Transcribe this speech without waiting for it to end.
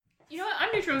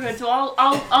neutral good, so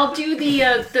I'll do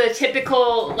the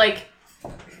typical like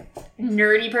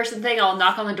nerdy person thing. I'll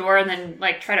knock on the door and then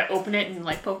like try to open it and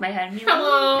like poke my head. And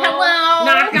Hello.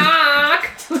 Knock knock.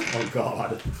 Oh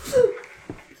God.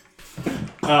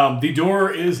 The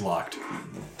door is locked.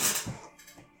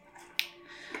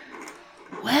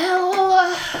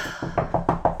 Well,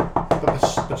 but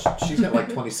she's got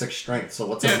like 26 strength, so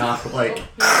what's a knock like?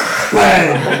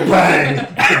 Bang! Bang!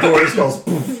 The door just goes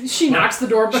poof. She knocks the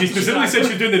door, but She specifically said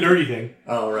she's doing the nerdy thing.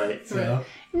 Oh, right. So,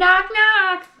 knock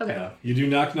knock. Okay. yeah. You do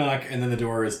knock knock, and then the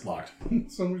door is locked.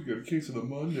 Somebody's got a case of the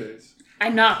Mondays. I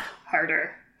knock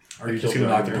harder. Are you just going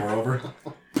to knock the door over?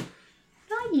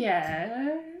 Not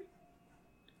yet.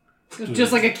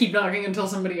 just like a keep knocking until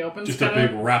somebody opens. Just a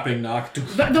big rapping knock.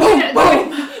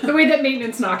 The way that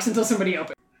maintenance knocks until somebody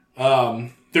opens.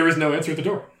 There is no answer at the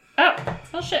door.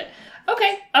 Oh shit.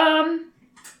 Okay.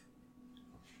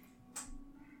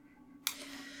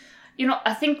 You know,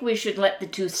 I think we should let the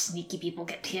two sneaky people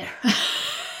get here.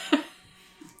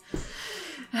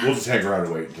 We'll just hang around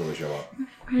and wait until they show up.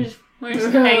 We're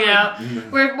just hanging out.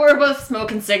 We're both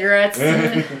smoking cigarettes.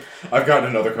 I've gotten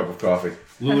another cup of coffee.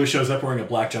 Lulu shows up wearing a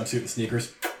black jumpsuit and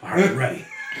sneakers. All right, ready.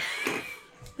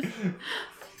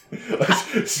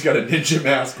 She's got a ninja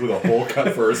mask with a hole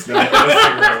cut for her snout and a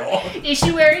cigarette roll. Is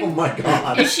she wearing? Oh my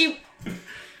God.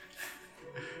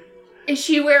 Is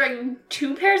she wearing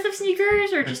two pairs of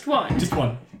sneakers or just one? Just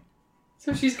one.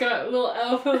 So she's got a little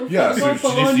alpha. Yeah, so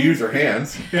she needs to use her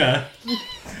hands. Yeah.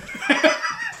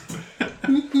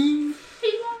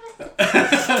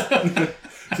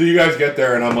 So you guys get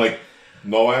there and I'm like,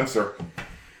 no answer.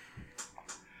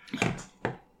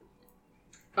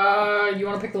 You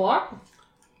want to pick the lock?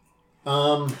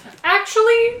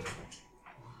 Actually,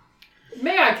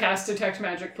 may I cast Detect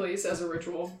Magic, please, as a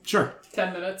ritual? Sure.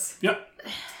 10 minutes. Yep.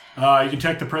 You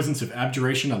detect the presence of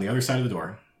abjuration on the other side of the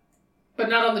door. But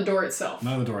not on the door itself.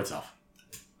 Not on the door itself.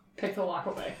 Pick the lock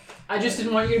away. I just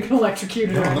didn't want you to get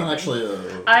electrocuted. no, I'm not actually.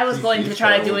 I was going to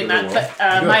try doing that,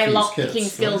 but my lock picking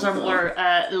skills are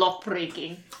right? more lock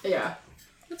breaking. Yeah.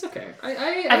 That's okay.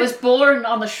 I was born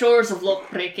on the shores of lock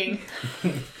breaking. Oh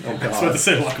I was about God. to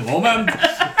say, lock low, man.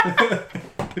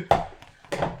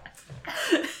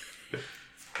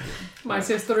 My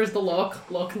sister is the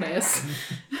Loch Ness.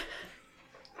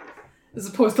 As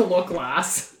opposed to Loch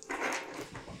Glass.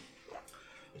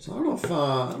 So I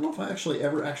don't know if I actually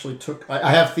ever took.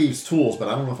 I have thieves' tools, but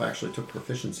I don't know if I actually took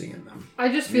proficiency in them.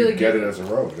 I just feel You like get it as a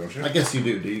rogue, don't you? I guess you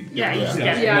do. Do you? Yeah, you just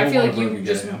get it. Yeah, I feel One like you rogue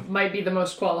just get it, yeah. might be the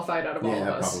most qualified out of all of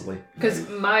Yeah, us. probably. Because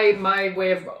my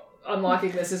way of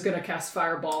unlocking this is going to cast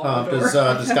Fireball on the door.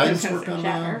 Does guidance work on?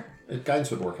 Shatter.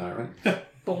 Guidance would work on it, right?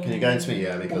 Boom. Can you guidance me?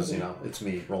 Yeah, because it's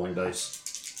me rolling dice.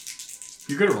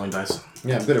 You're good at rolling dice.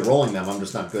 Yeah, I'm good at rolling them. I'm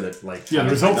just not good at like. Yeah, the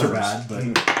having results are numbers.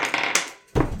 bad,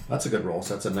 but That's a good roll.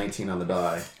 So that's a 19 on the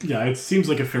die. yeah, it seems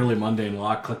like a fairly mundane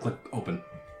lock. Click, click, open.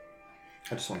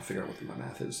 I just want to figure out what my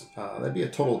math is. That'd be a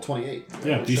total of 28.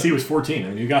 Yeah, DC was 14. I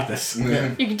mean, you got this.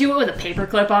 Yeah. You could do it with a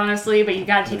paperclip, honestly, but you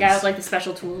gotta take out like the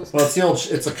special tools. Well,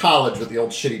 it's a college with the old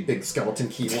shitty big skeleton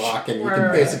key lock, and you can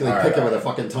Right. basically pick it with a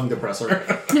fucking tongue depressor.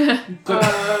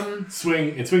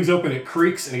 It swings open, it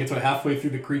creaks, and it gets about halfway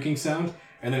through the creaking sound,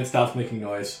 and then it stops making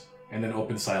noise, and then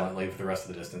opens silently for the rest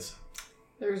of the distance.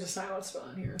 There's a silent spell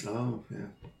in here. Oh, yeah.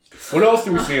 What else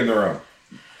do we see in the room?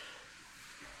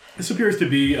 This appears to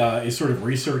be a sort of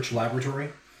research laboratory.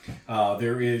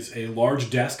 There is a large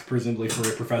desk, presumably for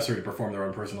a professor to perform their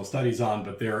own personal studies on,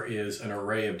 but there is an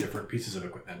array of different pieces of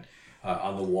equipment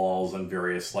on the walls and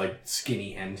various like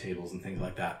skinny end tables and things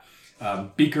like that.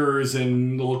 Beakers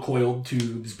and little coiled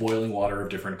tubes, boiling water of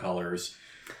different colors,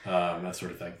 that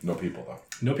sort of thing. No people, though.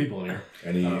 No people in here.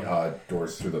 Any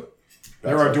doors through the...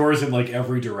 There are doors in like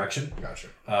every direction. Gotcha.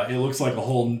 It looks like a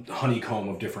whole honeycomb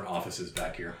of different offices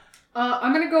back here.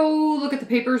 I'm going to go look at the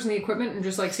papers and the equipment and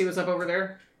just like see what's up over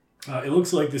there. It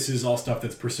looks like this is all stuff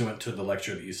that's pursuant to the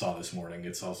lecture that you saw this morning.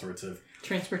 It's all sorts of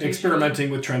Transportation.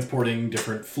 experimenting with transporting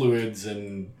different fluids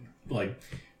and like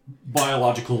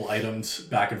biological items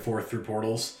back and forth through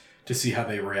portals to see how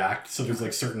they react. So there's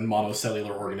like certain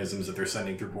monocellular organisms that they're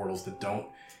sending through portals that don't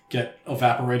get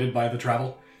evaporated by the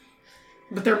travel.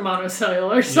 But they're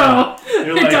monocellular, so Yeah.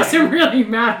 They're it like- doesn't really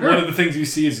matter. One of the things you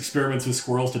see is experiments with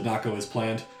squirrels did not go as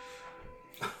planned.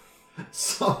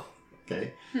 So,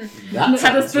 okay.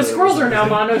 The squirrels are now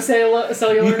monocellular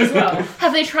as well.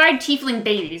 Have they tried tiefling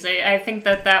babies? I think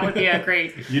that would be a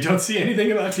great... You don't see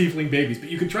anything about tiefling babies, but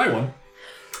you can try one.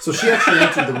 So she actually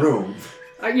entered the room.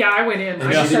 Yeah, I went in. And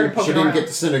I just started she poking didn't around. get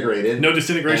disintegrated. No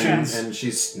disintegrations. And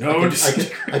she's... No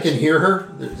I can hear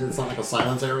her. It's not like a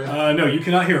silence area. No, you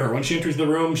cannot hear her. When she enters the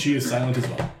room, she is silent as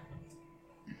well.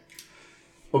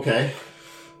 Okay.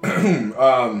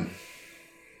 I'm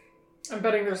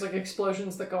betting there's like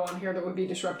explosions that go on here that would be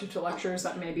disruptive to lectures.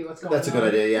 That may be what's going on. That's a good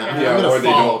idea, yeah. I'm Yeah, gonna or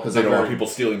they follow, don't, 'cause they I'm don't want very- people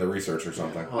stealing the research or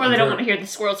something. Or they don't want to hear the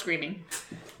squirrel screaming.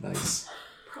 Nice.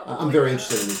 I'm very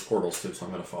interested in these portals too, so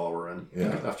I'm going to follow her in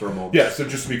Yeah. after a moment. Yeah, so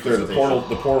just to be clear, the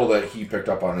portal that he picked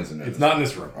up on isn't in It's this. not in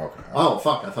this room. Okay. Oh,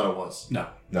 fuck, I thought it was. No.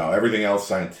 No, everything else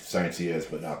sciencey is,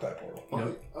 but not that portal.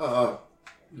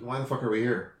 Why the fuck are we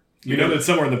here? You know that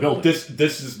somewhere in the building. This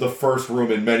is the first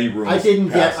room in many rooms. I didn't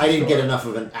past get this door. enough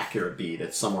of an accurate bead.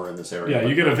 It's somewhere in this area. Yeah,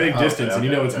 you get a vague Okay, distance, and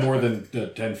you know it's okay. more than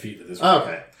 10 feet at this Oh, point.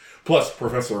 okay. Plus,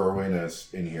 Professor Rowena is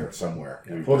in here somewhere.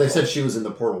 Well, they said she was in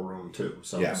the portal room too.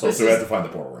 So Yeah, so so we have to find the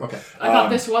portal room. okay. I thought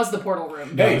this was the portal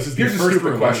room. No, Hey, this is the here's a first stupid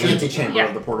room. question. Antechamber Yeah.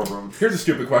 of the portal room. Here's a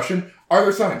stupid question. Are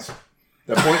there signs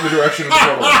that point in the direction of the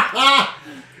portal room?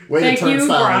 Way Thank to turn you,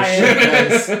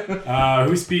 stylish. Brian. Nice.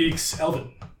 Who speaks Elven?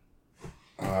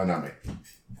 Not me.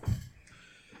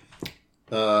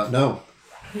 No.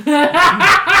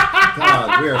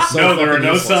 God, we are so No, there are fucking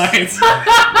no useless. signs.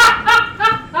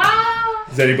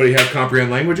 Does anybody have comprehend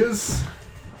languages?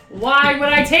 Why would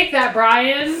I take that,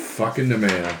 Brian? Fucking the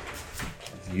man.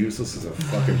 Useless as a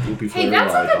fucking poopy Hey, flavored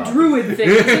that's like lollipop. a druid thing,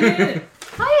 isn't it?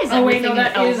 Why is Oh, wait, no, everything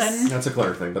that Elven? is- That's a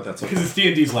cleric thing, but that's okay. Because it's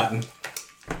D&D's Latin.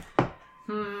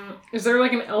 Is there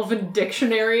like an elven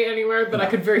dictionary anywhere that I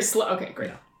could very Okay,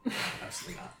 great.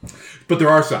 Absolutely not. But there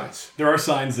are signs. There are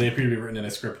signs. They appear to be written in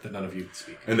a script that none of you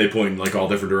speak. And they point in like all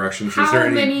different directions. Is How there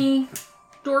any... many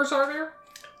doors are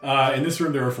there? In this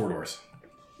room, there are 4 doors.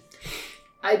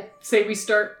 I say we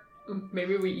start.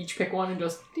 Maybe we each pick one and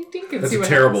just dink dink and That's see a what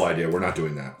terrible happens. idea. We're not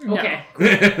doing that. Okay.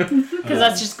 Because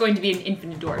that's just going to be an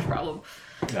infinite doors problem.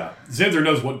 Yeah. Xanzer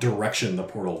knows what direction the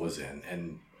portal was in,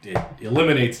 and it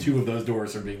eliminates 2 of those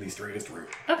doors from being the straightest route.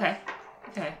 Okay.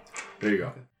 Okay. There you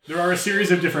go. There are a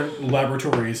series of different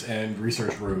laboratories and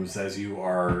research rooms as you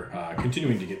are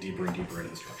continuing to get deeper and deeper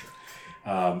into the structure.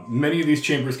 Many of these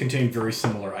chambers contain very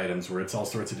similar items where it's all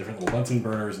sorts of different little Bunsen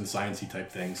burners and sciencey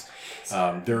type things.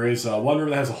 There is one room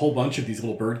that has a whole bunch of these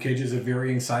little bird cages of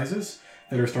varying sizes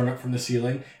that are thrown up from the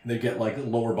ceiling. And they get like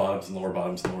lower bottoms and lower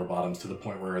bottoms and lower bottoms to the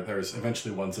point where there's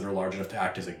eventually ones that are large enough to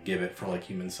act as a gibbet for like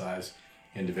human size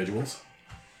individuals.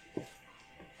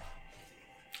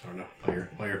 I don't know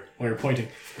why you're pointing.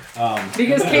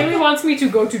 Because Kaylee wants me to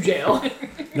go to jail.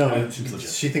 No, it seems legit.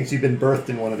 she thinks you've been birthed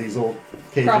in one of these old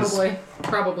cages.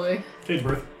 Probably. Cage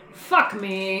birth. Fuck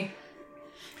me.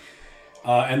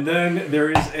 And then there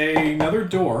is another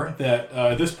door that,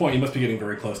 at this point, you must be getting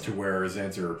very close to where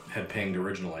Xanzer had pinged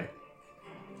originally.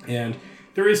 And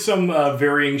there is some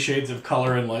varying shades of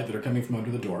color and light that are coming from under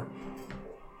the door.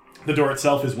 The door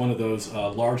itself is one of those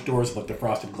large doors with the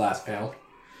frosted glass panel.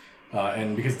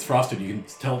 And because it's frosted, you can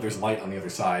tell there's light on the other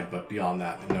side, but beyond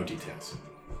that, no details.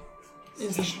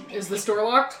 Is this door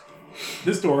locked?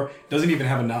 This door doesn't even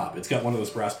have a knob. It's got one of those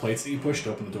brass plates that you push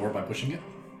to open the door by pushing it.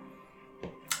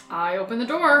 I open the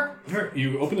door. Alright,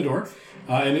 you open the door,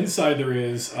 and inside there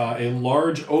is a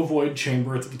large ovoid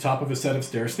chamber. It's at the top of a set of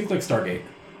stairs. Think like Stargate.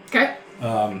 Okay.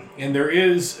 And there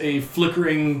is a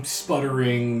flickering,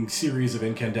 sputtering series of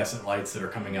incandescent lights that are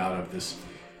coming out of this,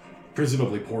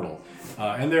 presumably, portal.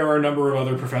 And there are a number of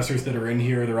other professors that are in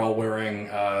here. They're all wearing,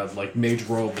 like, mage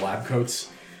robe lab coats.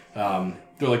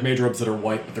 They're like mage robes that are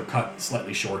white, but they're cut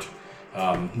slightly short,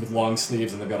 with long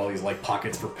sleeves, and they've got all these, like,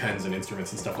 pockets for pens and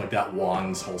instruments and stuff like that,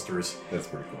 wands, holsters. That's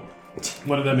pretty cool.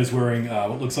 One of them is wearing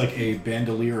what looks like a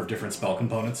bandolier of different spell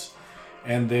components.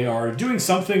 And they are doing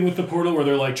something with the portal where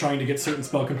they're like trying to get certain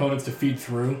spell components to feed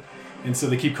through. And so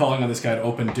they keep calling on this guy to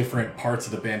open different parts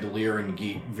of the bandolier and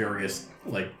get various,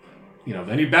 like, you know,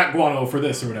 they need bat guano for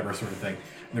this or whatever sort of thing.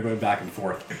 And they're going back and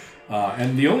forth.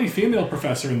 And the only female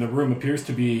professor in the room appears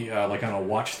to be like on a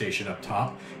watch station up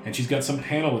top. And she's got some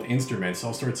panel with instruments,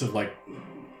 all sorts of like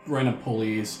random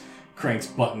pulleys, cranks,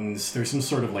 buttons. There's some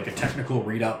sort of like a technical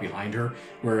readout behind her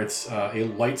where it's a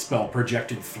light spell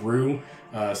projected through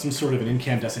some sort of an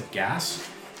incandescent gas,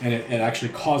 and it actually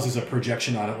causes a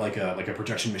projection on it like a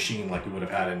projection machine like we would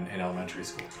have had in elementary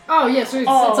school. Oh, yeah, so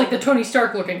it's like the Tony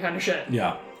Stark looking kind of shit.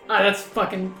 Yeah. That's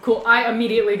fucking cool. I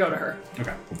immediately go to her.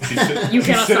 Okay. You She's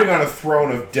cannot sitting stop. on a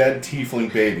throne of dead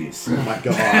tiefling babies. Oh my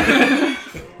god.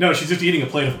 No, she's just eating a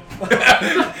plate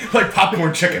of Like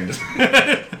popcorn chicken.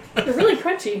 They're really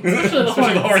crunchy, especially the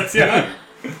especially the horns. horns, yeah.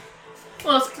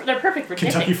 Well, they're perfect for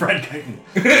Kentucky dipping. Fried Chicken.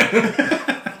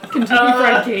 Kentucky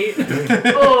Fried Kate.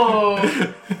 Oh.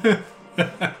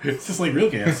 It's just like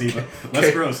real KFC, but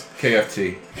less gross.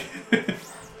 KFT.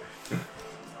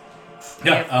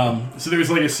 Yeah, so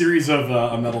there's like a series of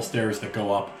metal stairs that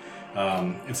go up.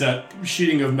 It's that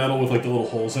sheeting of metal with like the little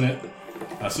holes in it.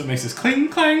 So it makes this cling,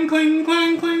 clang, cling,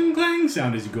 clang, cling, clang. clicking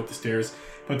sound as you go up the stairs,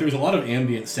 but there's a lot of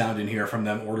ambient sound in here from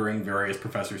them ordering various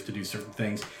professors to do certain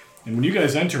things. And when you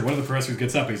guys enter, one of the professors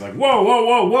gets up and he's like, whoa, whoa,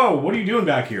 whoa, whoa, what are you doing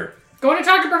back here? Going to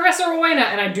talk to Professor Rowena,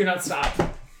 and I do not stop.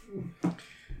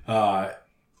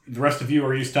 The rest of you,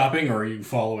 are you stopping or are you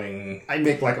following? I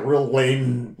make like a real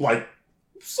lame, like,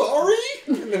 sorry?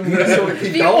 And then we just sort of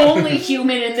keep The going. only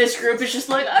human in this group is just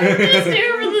like, I'm just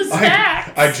here for the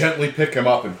snacks. I gently pick him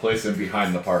up and place him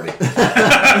behind the party.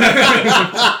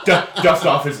 Dust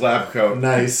off his lab coat.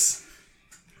 Nice.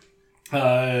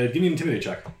 Give me an intimidate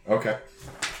check. Okay.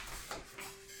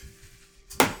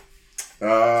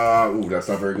 Ooh, that's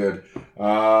not very good.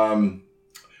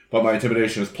 But my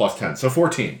intimidation is plus 10, so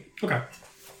 14. Okay.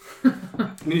 I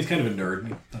mean, he's kind of a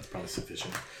nerd. That's probably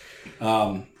sufficient.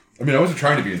 I mean, I wasn't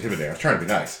trying to be intimidating. I was trying to be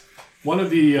nice. One of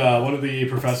the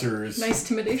professors Nice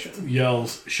intimidation.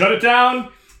 yells, "Shut it down!"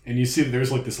 And you see that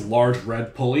there's like this large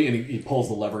red pulley, and he pulls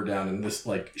the lever down, and this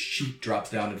like sheet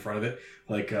drops down in front of it,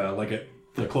 like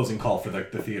the closing call for the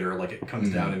theater. Like it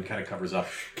comes down and kind of covers up.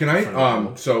 Can in front of the I,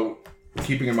 portal. so,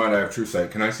 keeping in mind I have true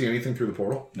sight, can I see anything through the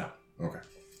portal? No. Okay.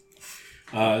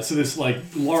 So this like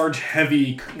large,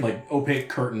 heavy, like opaque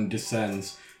curtain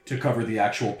descends to cover the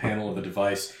actual panel of the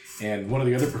device, and one of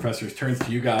the other professors turns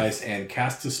to you guys and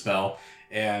casts a spell,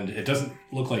 and it doesn't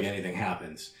look like anything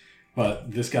happens.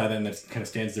 But this guy then that kind of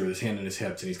stands there with his hand on his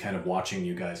hips, and he's kind of watching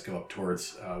you guys go up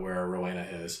towards where Rowena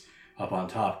is up on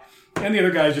top. And the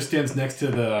other guy just stands next to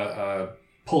the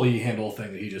pulley handle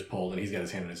thing that he just pulled, and he's got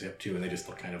his hand on his hip too, and they just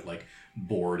look kind of like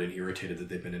bored and irritated that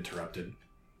they've been interrupted.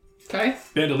 Okay.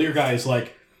 Bandolier guy is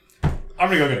like, I'm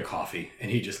gonna go get a coffee,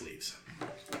 and he just leaves.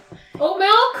 Oat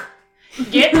milk?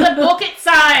 Get the bucket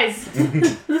size.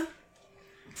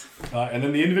 And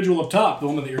then the individual up top, the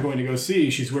woman that you're going to go see,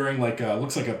 she's wearing like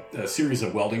looks like a series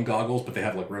of welding goggles, but they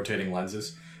have like rotating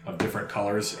lenses of different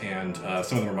colors, and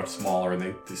some of them are much smaller, and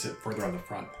they sit further on the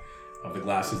front of the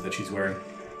glasses that she's wearing.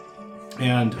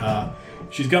 And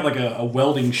she's got like a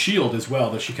welding shield as well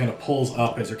that she kind of pulls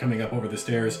up as they're coming up over the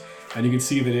stairs. And you can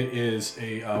see that it is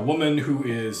a woman who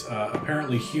is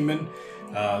apparently human.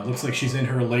 Looks like she's in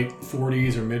her late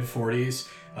 40s or mid 40s.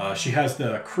 She has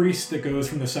the crease that goes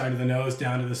from the side of the nose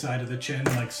down to the side of the chin,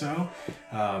 like so.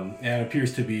 And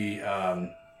appears to be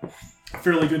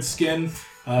fairly good skin,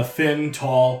 thin,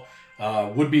 tall,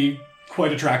 would be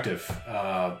quite attractive.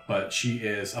 But she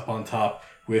is up on top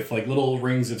with like little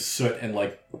rings of soot and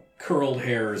like curled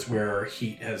hairs where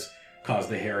heat has caused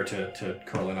the hair to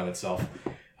curl in on itself.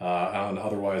 On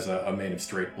otherwise a mane of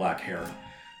straight black hair.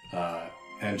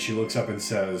 And she looks up and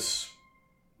says,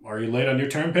 "Are you late on your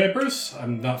term papers?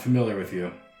 I'm not familiar with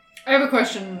you." I have a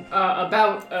question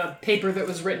about a paper that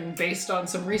was written based on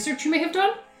some research you may have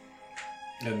done.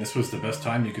 And this was the best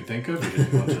time you could think of? You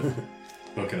didn't want to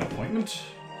book an appointment?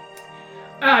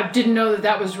 Didn't know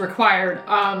that was required.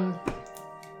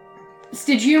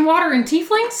 Stygian water and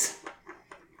tieflings?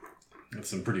 That's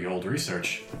some pretty old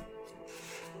research.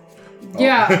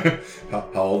 Yeah. How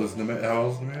old is the man?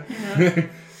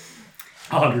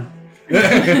 100.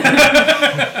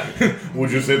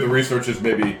 Would you say the research is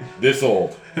maybe this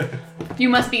old? You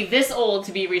must be this old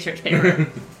to be research paper.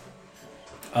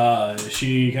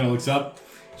 She kind of looks up.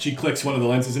 She clicks one of the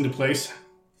lenses into place.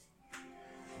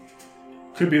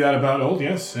 Could be that about old,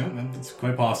 yes. Yeah, that's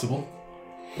quite possible.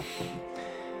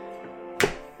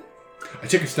 I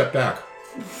take a step back.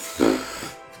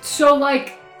 So,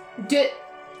 like,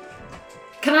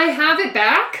 can I have it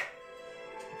back?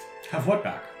 Have what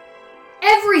back?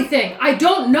 Everything! I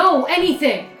don't know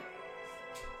anything!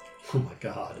 Oh my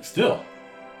god. Still.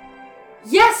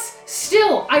 Yes,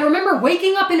 still, I remember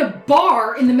waking up in a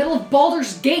bar in the middle of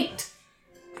Baldur's Gate.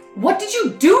 What did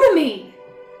you do to me?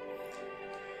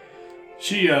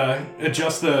 She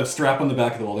adjusts the strap on the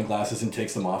back of the welding glasses and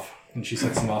takes them off. And she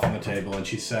sets them off on the table and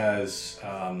she says,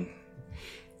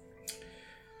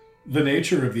 the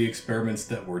nature of the experiments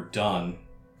that were done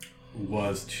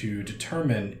was to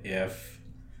determine if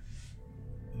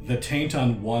the taint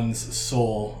on one's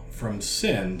soul from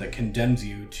sin that condemns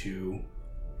you to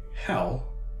hell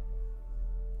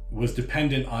was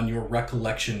dependent on your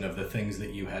recollection of the things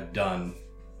that you had done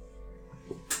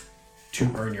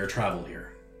to earn your travel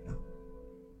here.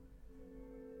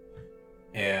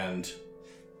 And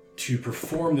to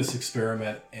perform this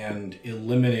experiment and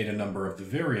eliminate a number of the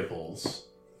variables,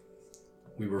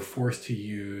 we were forced to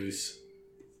use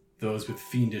those with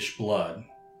fiendish blood.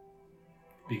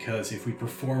 Because if we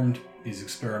performed these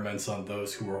experiments on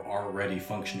those who were already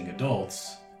functioning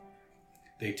adults,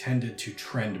 they tended to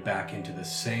trend back into the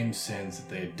same sins that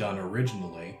they had done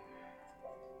originally,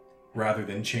 rather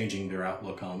than changing their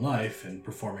outlook on life and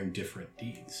performing different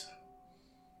deeds.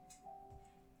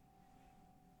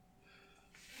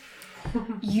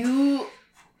 You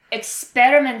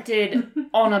experimented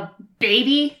on a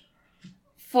baby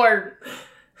for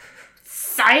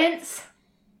science?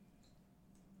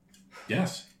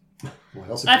 Yes. What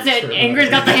else That's did it. you experiment Ingrid's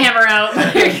got the hammer out.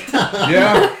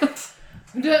 Yeah.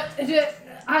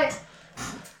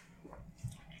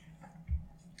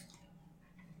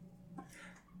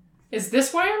 Is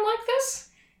this why I'm like this?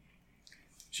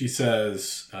 She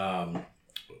says,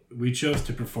 we chose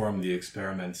to perform the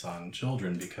experiments on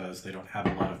children because they don't have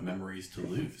a lot of memories to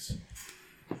lose.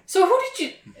 So who did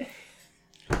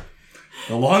you...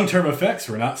 The long-term effects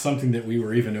were not something that we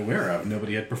were even aware of.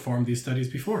 Nobody had performed these studies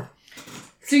before.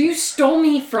 So you stole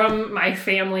me from my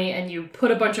family and you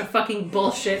put a bunch of fucking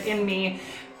bullshit in me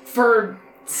for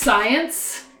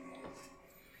science?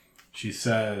 She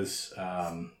says,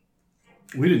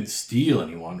 we didn't steal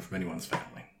anyone from anyone's family.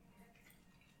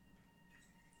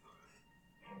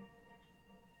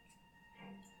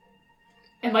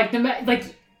 And like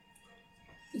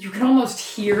you can almost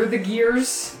hear the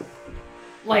gears,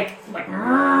 like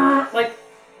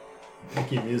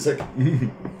Mickey music.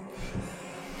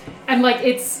 and like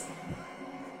it's.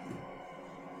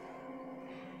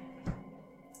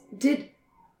 Did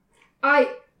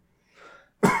I?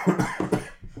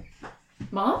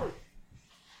 Mom?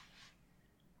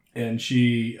 And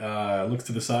she looks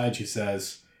to the side. She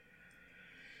says,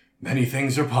 many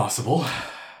things are possible.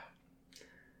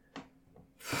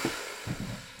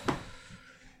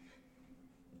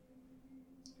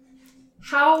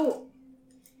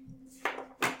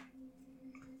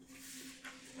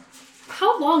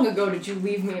 How long ago did you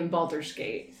leave me in Baldur's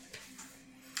Gate?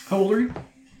 How old are you?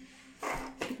 I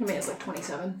mean, it's like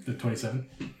 27.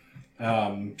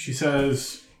 27. She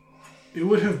says, it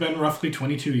would have been roughly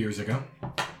 22 years ago.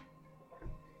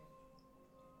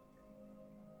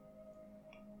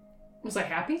 Was I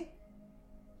happy?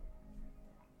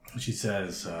 She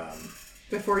says,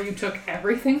 Before you took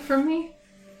everything from me?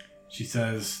 she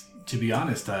says, to be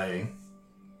honest, I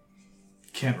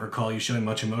can't recall you showing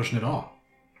much emotion at all.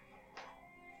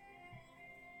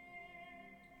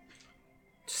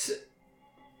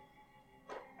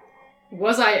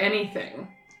 Was I anything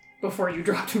before you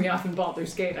dropped me off in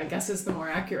Baldur's Gate, I guess is the more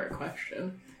accurate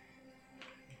question.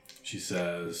 She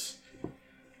says,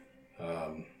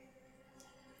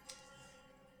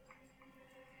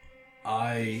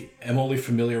 I am only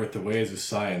familiar with the ways of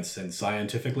science, and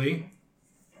scientifically,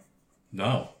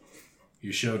 no.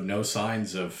 You showed no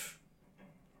signs of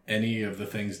any of the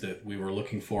things that we were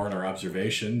looking for in our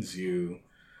observations. You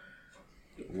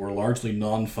were largely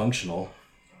non-functional.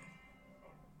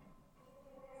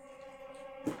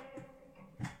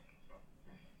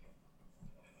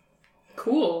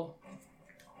 Cool.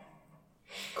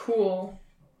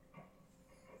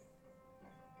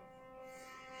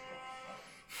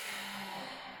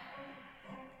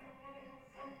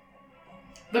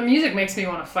 The music makes me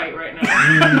want to fight right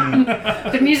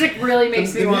now. The music really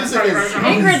makes me want to fight right now.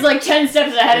 Ingrid's like 10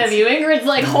 steps ahead of you. Ingrid's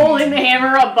like holding the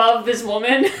hammer above this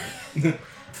woman.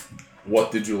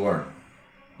 What did you learn?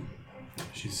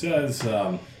 She says,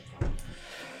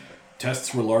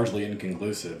 tests were largely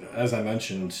inconclusive. As I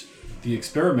mentioned, the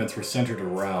experiments were centered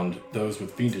around those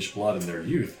with fiendish blood in their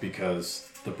youth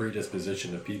because the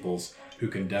predisposition of peoples who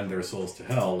condemned their souls to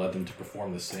hell led them to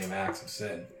perform the same acts of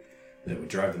sin that would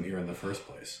drive them here in the first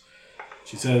place.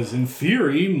 She says, in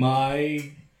theory,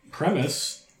 my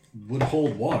premise would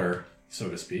hold water, so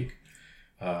to speak.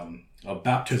 A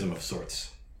baptism of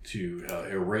sorts to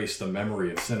erase the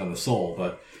memory of sin on the soul,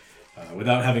 but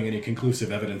without having any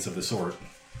conclusive evidence of the sort.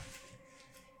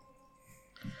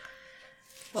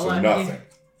 Well, So I mean- nothing.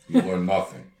 You learned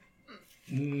nothing.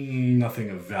 Nothing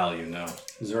of value, no.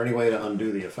 Is there any way to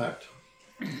undo the effect?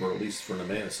 Or at least for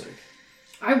Nemea's sake?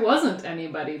 I wasn't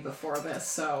anybody before this,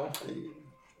 so...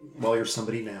 Well, you're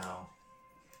somebody now.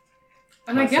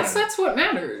 And I guess that's what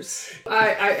matters.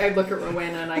 I look at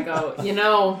Rowena and I go, you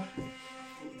know,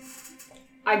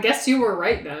 I guess you were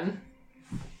right then.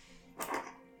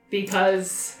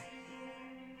 Because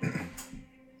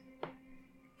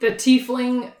the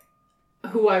tiefling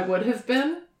who I would have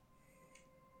been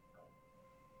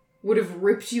would have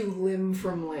ripped you limb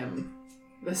from limb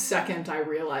the second I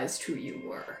realized who you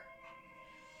were.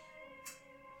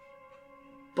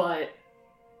 But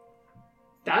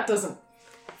that doesn't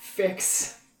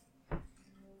fix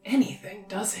anything,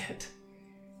 does it?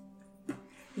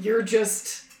 You're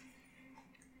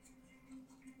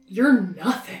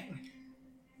nothing.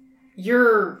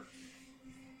 You're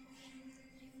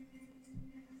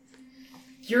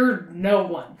no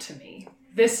one to me.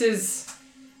 These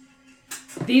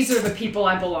are the people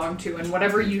I belong to, and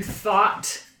whatever you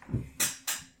thought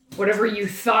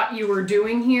you were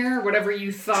doing here, whatever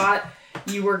you thought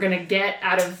you were gonna get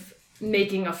out of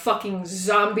making a fucking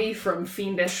zombie from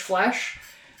fiendish flesh.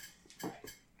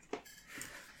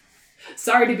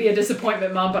 Sorry to be a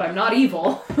disappointment, Mom, but I'm not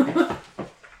evil.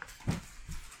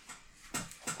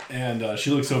 And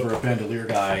she looks over at Bandolier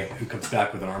guy, who comes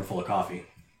back with an armful of coffee.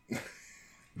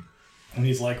 And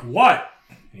he's like, "What?"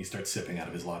 And he starts sipping out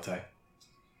of his latte.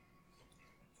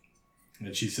 And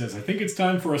then she says, "I think it's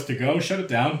time for us to go. Shut it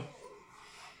down."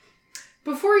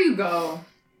 Before you go,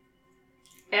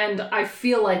 and I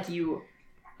feel like you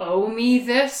owe me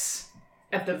this,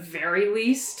 at the very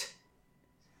least,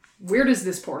 where does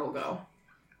this portal go?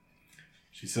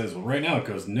 She says, "Well, right now it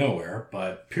goes nowhere,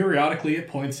 but periodically it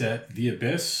points at the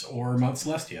Abyss or Mount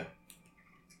Celestia."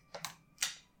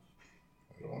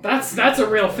 That's a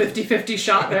real 50-50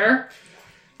 shot there.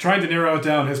 Trying to narrow it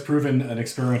down has proven an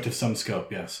experiment of some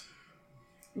scope, yes.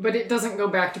 But it doesn't go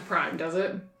back to Prime, does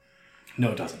it?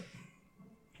 No, it doesn't.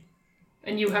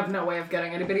 And you have no way of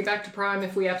getting anybody back to Prime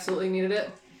if we absolutely needed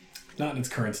it? Not in its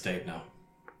current state, no.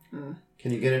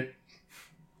 Can you get it?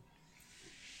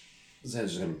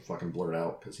 Zed's just gonna fucking blurt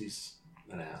out because he's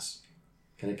an ass.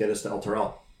 Can it get us to El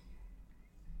Terrell?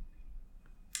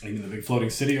 You mean the big floating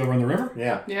city over on the river?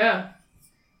 Yeah. Yeah.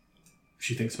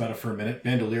 She thinks about it for a minute.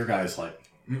 Bandolier guy's like,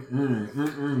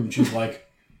 She's like,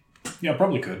 "Yeah,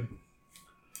 probably could."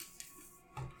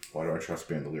 Why do I trust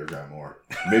Bandolier guy more?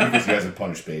 Maybe because he hasn't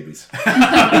punished babies.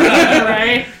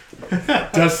 Right?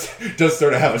 does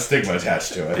sort of have a stigma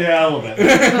attached to it. Yeah, a little bit.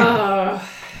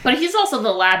 But he's also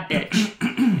the lab bitch.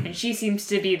 And she seems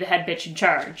to be the head bitch in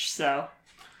charge, so...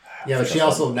 Yeah, but she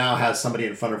also now has somebody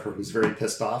in front of her who's very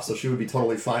pissed off, so she would be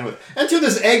totally fine with, enter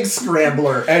this egg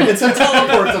scrambler, and it's a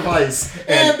teleport device,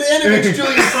 and it makes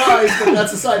Julian fries, but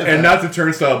that's a side effect. And not the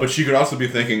turnstile, but she could also be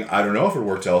thinking, I don't know if it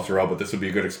worked to El Terrell, but this would be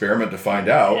a good experiment to find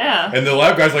out. Yeah. And the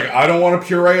lab guy's like, I don't want to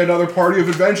puree another party of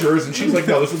adventurers, and she's like,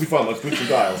 no, this will be fun, let's boost some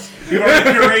dials. We've already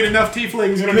pureed enough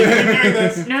tieflings. We don't need to keep doing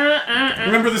this. No,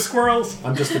 Remember the squirrels?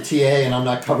 I'm just a TA, and I'm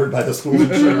not covered by the school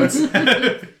insurance.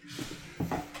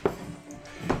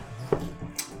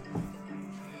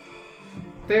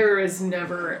 There was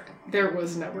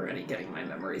never any getting my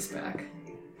memories back.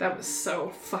 That was so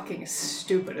fucking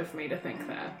stupid of me to think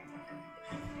that.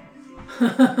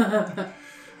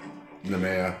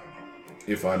 Nemea,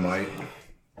 if I might,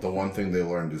 the one thing they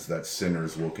learned is that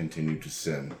sinners will continue to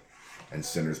sin, and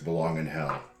sinners belong in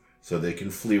hell, so they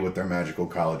can flee with their magical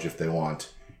college if they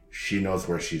want. She knows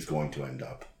where she's going to end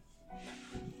up.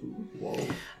 Whoa.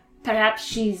 Perhaps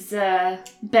she's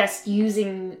best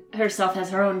using herself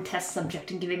as her own test subject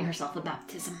and giving herself a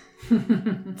baptism.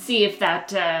 See if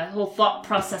that whole thought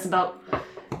process about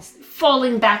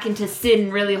falling back into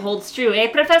sin really holds true, eh,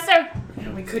 Professor?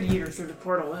 Yeah, we could eat her through the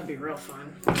portal. That'd be real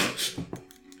fun.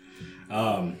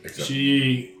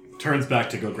 She turns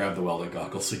back to go grab the welding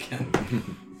goggles again.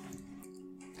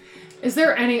 Is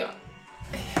there any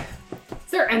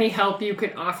help you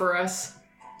can offer us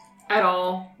at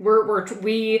all? We're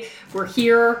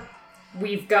here.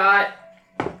 We've got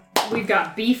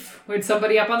beef with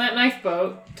somebody up on that knife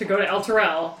boat to go to El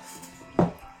Terrell.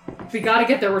 We gotta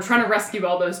get there. We're trying to rescue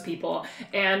all those people.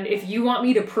 And if you want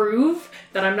me to prove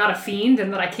that I'm not a fiend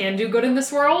and that I can do good in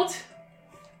this world,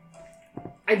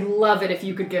 I'd love it if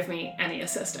you could give me any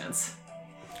assistance.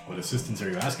 What assistance are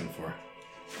you asking for?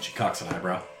 She cocks an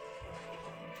eyebrow.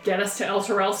 Get us to El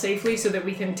Terrell safely so that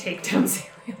we can take down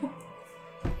Zariel.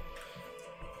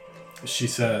 She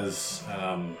says,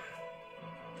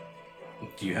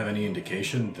 do you have any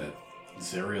indication that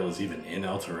Zariel is even in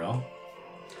El Terrell?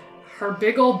 Her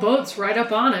big old boat's right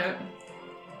up on it.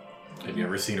 Have you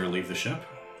ever seen her leave the ship?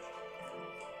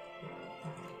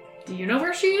 Do you know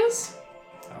where she is?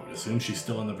 I would assume she's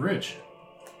still on the bridge.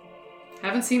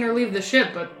 Haven't seen her leave the ship,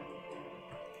 but...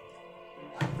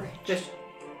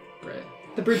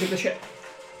 The bridge of the ship.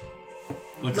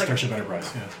 Like Like- Starship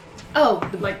Enterprise, yeah. Oh,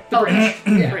 The bridge.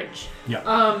 the bridge.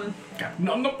 Yeah. Captain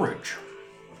on the bridge.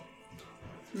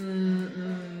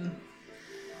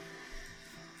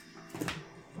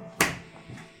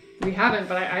 We haven't,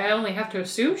 but I only have to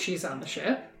assume she's on the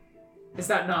ship. Is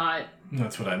that not...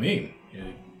 That's what I mean.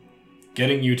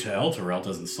 Getting you to El Terrell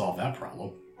doesn't solve that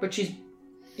problem. But she's...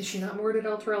 Is she not moored at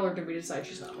El Terrell, or did we decide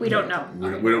she's not? We don't know.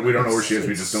 We don't know where she is,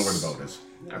 we just know where the boat is.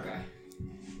 Okay.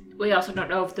 We also don't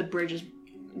know if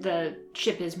the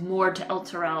ship is moored to El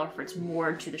Terrell or if it's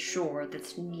moored to the shore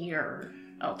that's near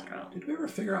El Terrell. Did we ever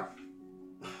figure out...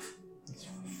 These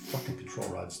fucking control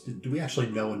rods. Do we actually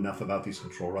know enough about these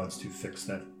control rods to fix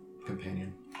that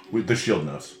companion? The shield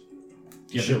knows.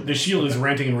 Yeah, the shield is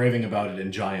ranting and raving about it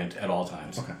in Giant at all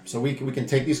times. Okay, so we can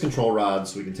take these control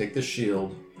rods, we can take this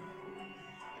shield.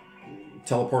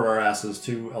 teleport our asses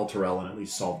to El Terrell and at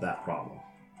least solve that problem.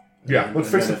 Yeah, And let's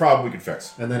then fix the if- problem we can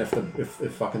fix. And then if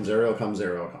fucking Zerial comes,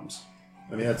 Zerial comes.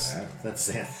 I mean, that's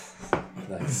Xan.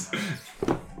 Nice.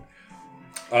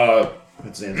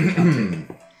 That's Xan's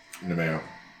Nemea,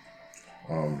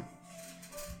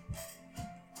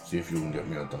 see if you can get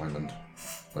me a diamond,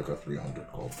 like a 300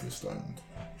 gold piece diamond.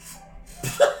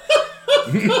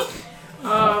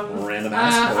 random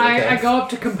ass. I go up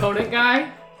to component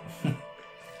guy.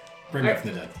 Bring back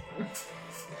from the dead.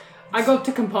 I go up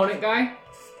to component guy.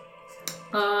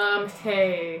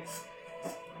 Hey.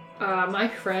 My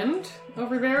friend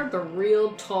over there, the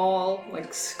real tall,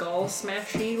 like skull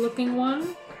smashy looking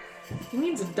one, he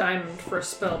needs a diamond for a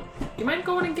spell. Do you mind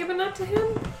going and giving that to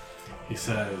him? He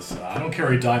says, I don't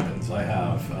carry diamonds. I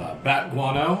have bat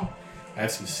guano. I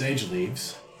have some sage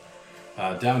leaves.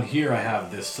 Down here I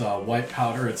have this white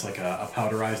powder. It's like a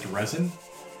powderized resin.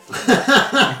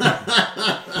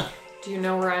 Do you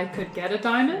know where I could get a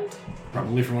diamond?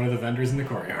 Probably from one of the vendors in the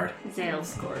courtyard.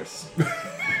 Zales. Of course.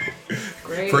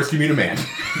 Great. First you meet a man.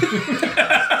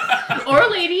 Or a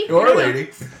lady. Or a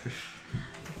lady.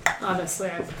 Honestly,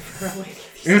 I prefer a lady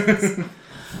these days.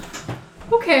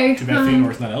 Okay. Too bad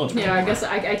Feanor's not eligible. Yeah, I guess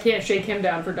I can't shake him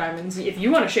down for diamonds. If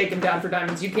you want to shake him down for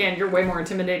diamonds, you can. You're way more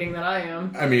intimidating than I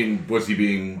am. I mean, was he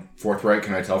being forthright?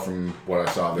 Can I tell from what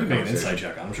I saw? You make an insight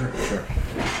check on him, sure. Sure.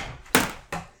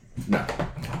 No.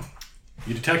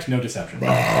 You detect no deception.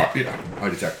 Yeah, I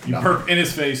detect. You No. perk in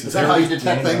his face. Is that how you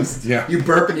detect things? Yeah. You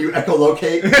burp and you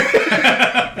echolocate?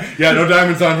 Yeah, no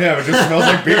diamonds on him. It just smells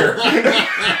like beer.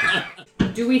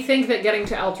 Do we think that getting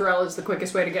to El Terrell is the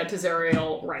quickest way to get to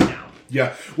Zerial right now?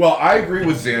 Yeah, well, I agree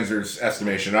with Zanzer's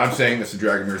estimation. I'm saying this in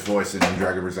Dragomir's voice and in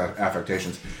Dragomir's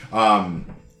affectations.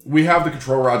 We have the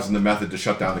control rods and the method to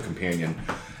shut down the companion.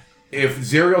 If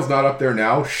Zerial's not up there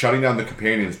now, shutting down the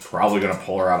companion is probably going to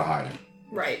pull her out of hiding.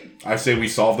 Right. I say we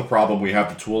solve the problem. We have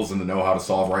the tools and the know-how to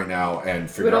solve right now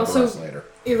and figure out the rest later.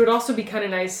 It would also be kind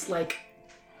of nice, like,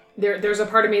 there's a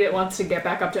part of me that wants to get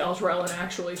back up to El Terrell and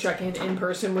actually check in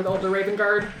person with Older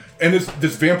Ravengard. And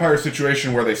this vampire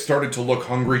situation where they started to look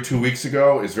hungry 2 weeks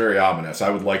ago is very ominous. I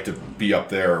would like to be up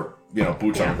there,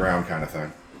 boots on the ground kind of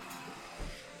thing.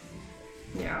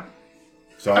 Yeah.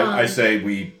 So I say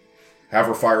we have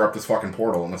her fire up this fucking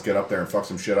portal and let's get up there and fuck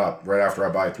some shit up right after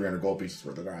I buy 300 gold pieces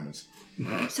worth of diamonds.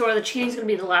 So are the chains going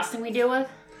to be the last thing we deal with?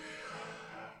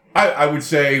 I would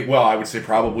say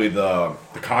probably the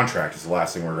contract is the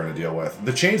last thing we're going to deal with.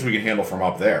 The chains we can handle from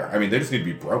up there. I mean, they just need to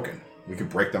be broken. We could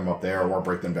break them up there or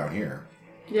break them down here.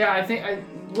 Yeah, I think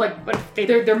but they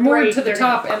they're moored break, to the they're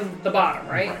top gonna- and the bottom,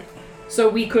 right? Right. So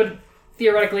we could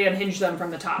theoretically unhinge them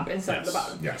from the top instead of the Yes.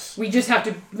 bottom. Yes. We just have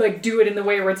to do it in the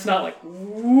way where it's not like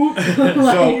whoop.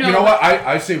 So you no. know what?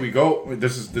 I say we go.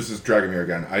 This is Dragomir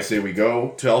again. I say we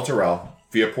go to El Terrell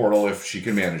via portal if she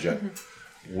can manage it.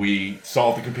 Mm-hmm. We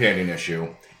solve the companion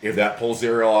issue. If that pulls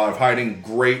Zerial out of hiding,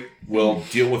 great. We'll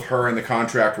deal with her in the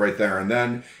contract right there and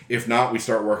then. If not, we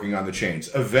start working on the chains.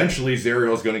 Eventually,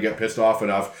 Zerial's going to get pissed off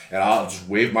enough, and I'll just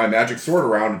wave my magic sword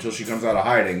around until she comes out of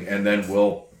hiding, and then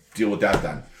we'll deal with that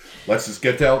then. Let's just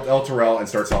get to El Terrell and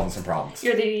start solving some problems.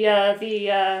 You're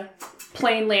the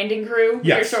plane landing crew with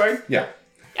your sword? Yeah.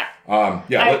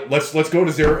 Yeah. Let's go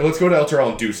to Zerial. Let's go to El Terrell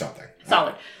and do something.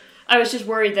 Solid. I was just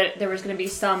worried that there was going to be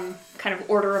some kind of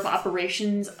order of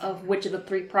operations of which of the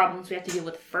three problems we have to deal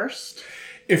with first.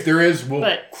 If there is, we'll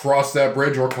But- cross that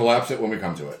bridge or collapse it when we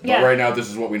come to it. Yeah. But right now, this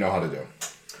is what we know how to do.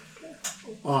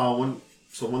 One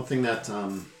thing that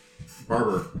the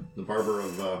barber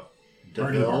of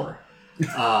Barney Deville, Barber.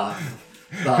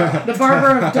 The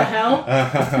Barber of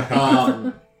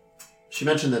Dahel. she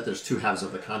mentioned that there's two halves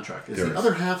of the contract. Is There the is.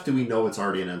 other half, do we know it's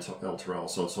already in El Terrell?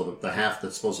 So the half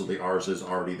that's supposedly ours is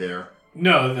already there?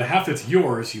 No, the half that's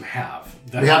yours, you have.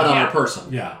 We have it on Yeah. our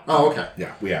person? Yeah. Oh, okay.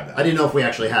 Yeah, we have that. I didn't know if we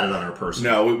actually had it on our person.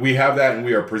 No, we have that, and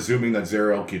we are presuming that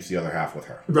Zerial keeps the other half with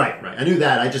her. Right. I knew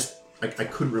that. I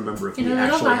couldn't remember if we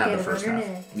actually had the first half.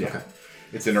 Yeah, Okay.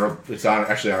 it's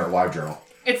actually on our live journal.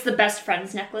 It's the best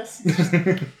friends necklace.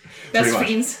 Best much.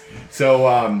 fiends.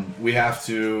 So we have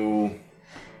to.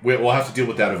 We'll have to deal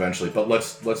with that eventually. But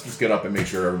let's just get up and make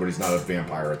sure everybody's not a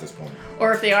vampire at this point.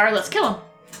 Or if they are, let's kill them.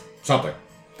 Something.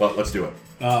 But let's do it.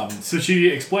 So she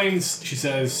explains, she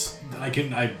says,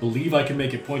 I believe I can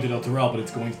make it point at El Terrell, but it's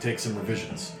going to take some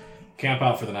revisions. Camp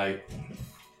out for the night,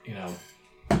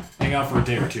 hang out for a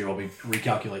day or two while we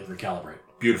recalculate and recalibrate.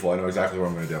 Beautiful. I know exactly what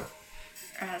I'm going to do.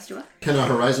 As do I. Can a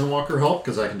Horizon Walker help?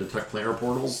 Because I can detect planar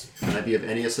portals. Can I be of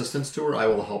any assistance to her? I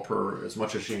will help her as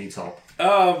much as she needs help.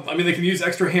 They can use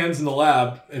extra hands in the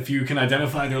lab. If you can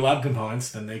identify their lab components,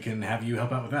 then they can have you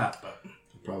help out with that. But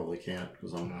probably can't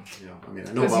because I'm, I mean,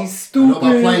 I 'Cause he's know about stupid.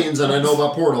 planes and I know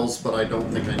about portals, but I don't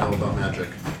think I know about magic.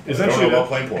 I don't Essentially, know about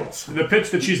plane portals. the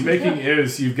pitch that she's making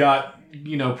is you've got,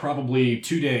 probably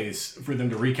 2 days for them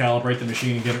to recalibrate the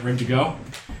machine and get it ready to go.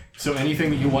 So anything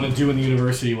that you want to do in the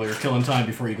university while you're killing time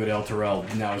before you go to El Terrell,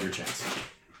 now is your chance.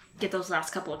 Get those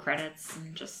last couple of credits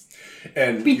and just...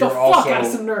 And Beat the you're fuck also, out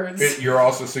of some nerds. You're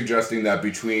also suggesting that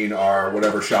between our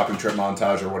whatever shopping trip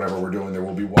montage or whatever we're doing, there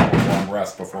will be one more long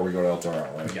rest before we go to El Toro,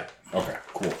 right? Yeah. Okay,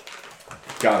 cool.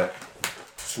 Got it.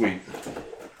 Sweet.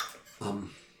 Are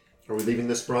we leaving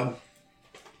this broad?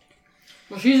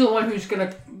 Well, she's the one who's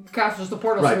gonna cast us the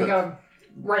portal, Right, so we but- gotta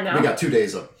right now. We got 2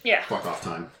 days of Yeah. fuck off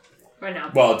time. Right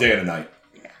now. Well, a day and a night.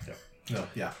 No,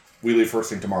 yeah. We leave first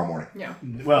thing tomorrow morning. Yeah.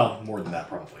 Well, more than that,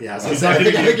 probably. Yeah, so I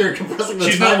think you're compressing the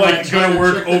She's time. not by like trying going to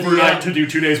work check the overnight DM. to do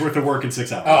 2 days worth of work in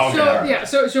 6 hours. Oh, okay. So alright. yeah,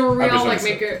 so are we I all like misunderstood.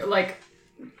 make it like?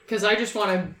 Because I just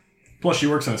want to. Plus, she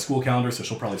works on a school calendar, so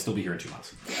she'll probably still be here in 2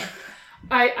 months.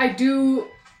 I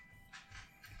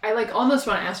like almost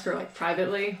want to ask her like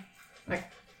privately, like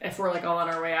if we're like all on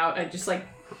our way out. I just like.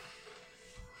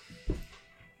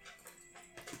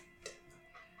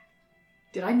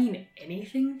 Did I mean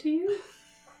anything to you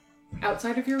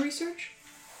outside of your research?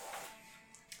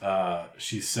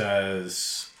 She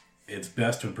says it's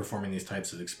best when performing these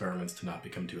types of experiments to not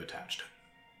become too attached.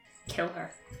 Kill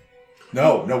her.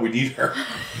 No, we need her.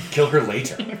 Kill her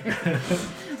later.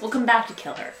 We'll come back to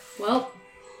kill her. Well,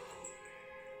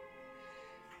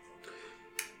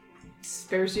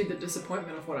 spares you the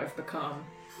disappointment of what I've become,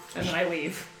 and then I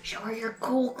leave. Show her your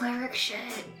cool cleric shit.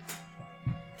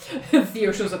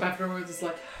 Theo shows up afterwards. It's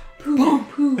like, poo,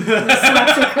 poo, and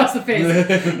slaps her across the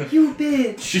face. You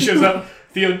bitch. She shows up.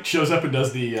 Theo shows up and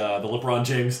does the LeBron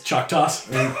James chalk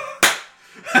toss. I'm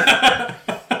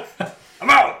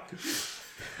out.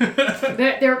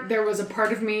 There was a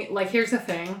part of me, like, here's the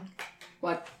thing,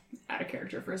 like, out of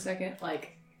character for a second,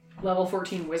 like, level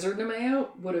 14 wizard Nemeo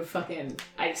would have fucking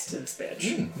iced this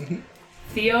bitch.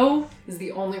 Theo is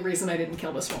the only reason I didn't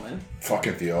kill this woman.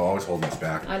 Fucking Theo, always holding us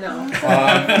back. I know.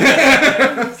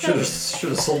 Should have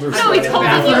sold her. No, he's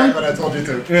holding you. But I told you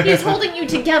to. He's holding you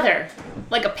together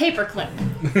like a paperclip.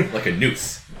 Like a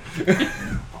noose.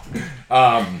 God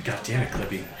damn it,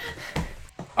 Clippy.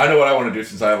 I know what I want to do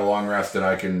since I have a long rest and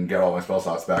I can get all my spell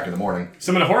slots back in the morning.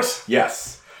 Summon a horse?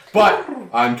 Yes. But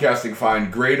I'm casting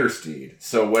Find Greater Steed.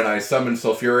 So when I summon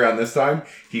Sulfurion this time,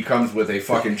 he comes with a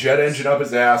fucking jet engine up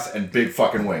his ass and big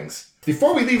fucking wings.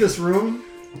 Before we leave this room,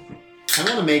 I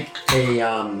want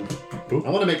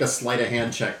to make a sleight of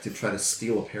hand check to try to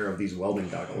steal a pair of these welding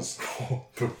goggles.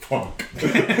 The fuck.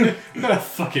 What a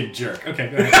fucking jerk. Okay,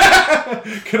 go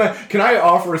ahead. Can I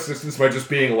offer assistance by just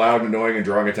being loud and annoying and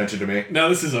drawing attention to me? No,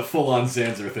 this is a full-on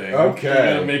Zanzer thing. Okay. You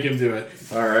gotta make him do it.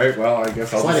 All right. Well, I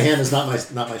guess I'll. Sleight of Just, hand is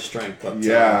not my strength. But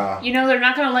yeah. You know they're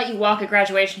not going to let you walk at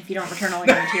graduation if you don't return all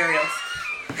your materials.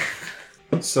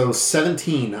 So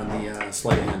 17 on the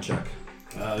sleight of hand check.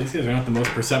 These guys are not the most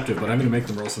perceptive, but I'm gonna make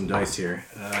them roll some dice here.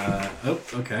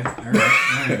 Okay. All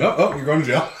right. Oh, you're going to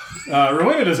jail.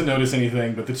 Rowena doesn't notice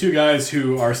anything, but the 2 guys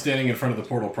who are standing in front of the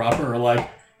portal proper are like,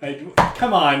 hey,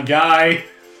 come on, guy.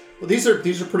 Well, these are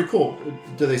pretty cool.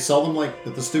 Do they sell them like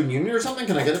at the student union or something?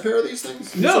 Can I get a pair of these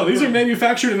things? No, these are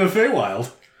manufactured in the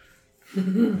Feywild.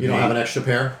 You don't have an extra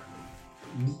pair?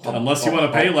 Unless you want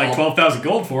to pay like 12,000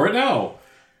 gold for it, no.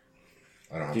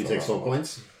 I don't have Do you to take soul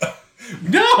coins?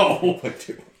 No! Like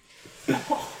two. Just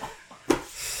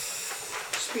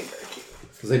being very cute.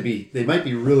 Because they might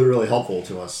be really, really helpful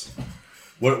to us.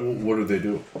 What do they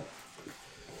do?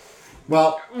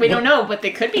 Well, We don't know, but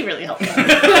they could be really helpful.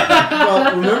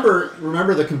 well,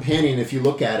 remember the companion. If you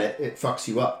look at it, it fucks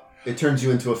you up. It turns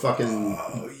you into a fucking.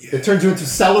 It turns you into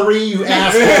celery. You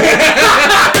asshole.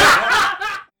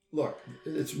 Look,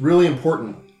 it's really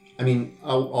important. I mean,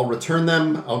 I'll return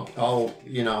them. I'll owe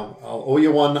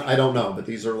you one. I don't know, but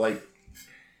these are like.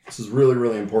 This is really,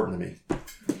 really important to me.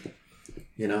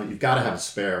 You know, you've got to have a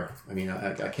spare. I mean,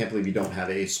 I can't believe you don't have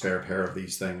a spare pair of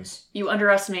these things. You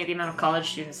underestimate the amount of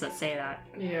college students that say that.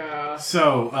 Yeah.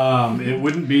 So, it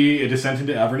wouldn't be a descent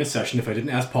into Avernus session if I didn't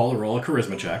ask Paul to roll a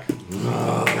charisma check.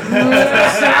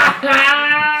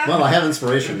 Well, I have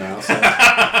inspiration now, so.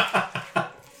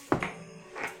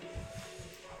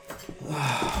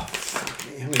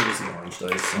 I'm going to use the orange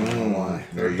dice. I don't know why.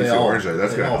 There, use the orange dice.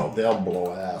 That's they gonna all- help. They all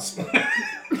blow ass. But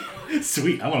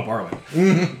Sweet, I want to borrow it.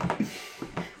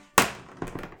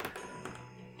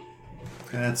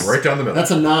 that's, Right down the middle.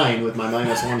 That's a 9 with my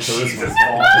 -1 charisma.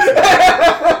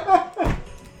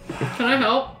 Can I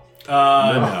help?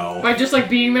 No. By just like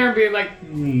being there and being like,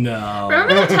 No.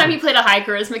 Remember that time you played a high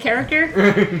charisma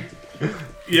character?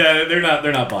 Yeah, they're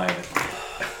not buying it.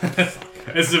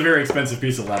 This is a very expensive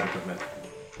piece of lab equipment.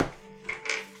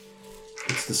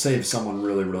 It's to save someone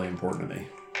really, really important to me.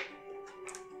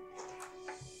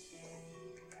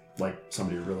 Like,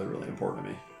 somebody really, really important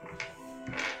to me.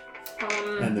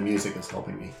 And the music is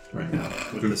helping me right now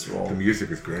with this role. The music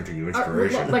is granting you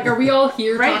inspiration. Are we all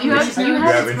here? Right, you have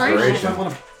inspiration. I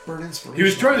want to burn inspiration. He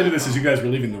was trying to do this as you guys were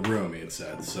leaving the room, he had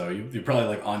said. So you're probably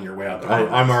like on your way out the door.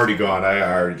 I'm already gone. I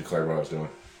already declared what I was doing.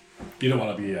 You don't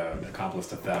want to be an accomplice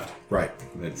to theft. Right.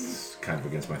 It's kind of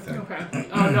against my thing. Okay.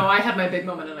 Oh no, I had my big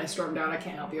moment and I stormed out. I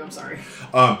can't help you. I'm sorry.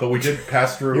 But we did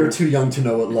pass through. You're too young to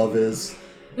know what love is.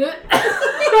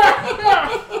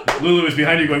 Lulu is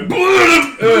behind you going,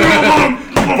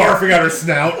 barfing out her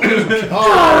snout.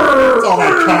 Oh, it's all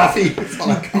that coffee. It's all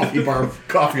that coffee barf.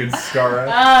 Coffee and scar.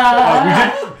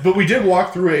 We did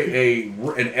walk through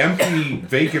an empty,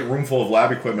 vacant room full of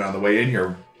lab equipment on the way in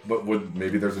here. But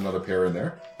maybe there's another pair in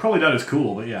there. Probably not as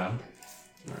cool, but yeah.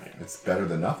 Right. It's better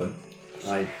than nothing.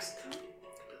 Can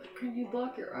you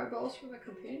block your eyeballs from the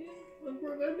companion?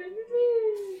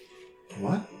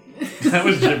 What? That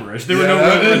was gibberish. There were no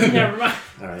words. Never mind.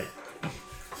 All right.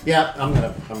 Yeah,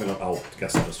 I'll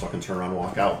guess I'll just fucking turn around and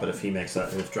walk out. But if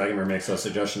if Dragomir makes a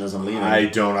suggestion as I'm leaving, I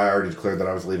already declared that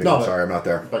I was leaving. No, I'm sorry, I'm not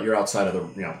there. But you're outside of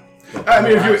the, I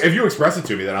mean, if you express it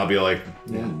to me, then I'll be like,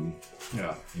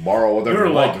 Yeah. borrow There whatever are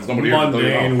you like want. There's nobody here to tell you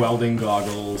mundane no. welding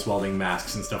goggles, welding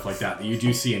masks, and stuff like that that you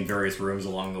do see in various rooms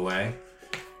along the way.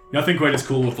 Nothing quite as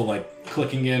cool with the like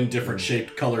clicking in different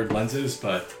shaped, colored lenses,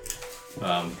 but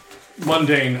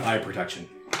mundane eye protection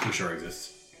for sure exists.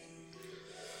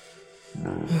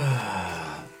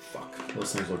 fuck,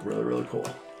 those things look really, really cool.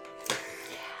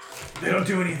 They don't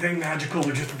do anything magical.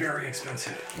 They're just very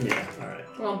expensive. Yeah, all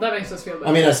right. Well, that makes us feel better.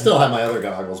 I mean, I still have my other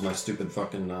goggles, my stupid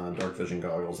fucking dark vision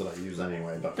goggles that I use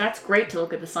anyway. But That's great to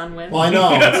look at the sun with. well, I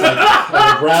know. It's like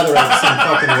I would rather have some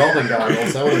fucking welding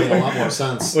goggles. That would have made a lot more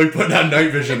sense. Like putting on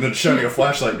night vision than shining a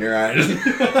flashlight in your eyes.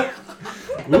 the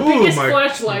biggest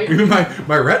flashlight.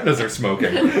 my retinas are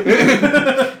smoking. All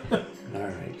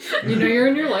right. You know you're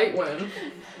in your light when.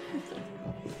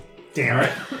 Damn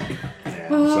it. Yeah,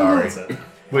 Sorry. that's it.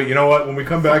 But you know what? When we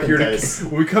come back here Dice.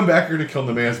 to kill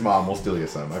the man's mom, we'll steal you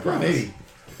some. I promise. Maybe.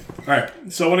 All right,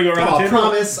 so I want to go around the Oh, table.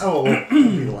 promise. Oh, that'd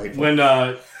be delightful. When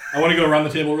I want to go around the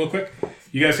table real quick.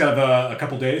 You guys have a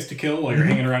couple days to kill while you're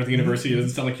hanging around at the university. It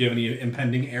doesn't sound like you have any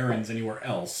impending errands anywhere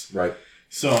else. Right.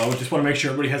 So I would just want to make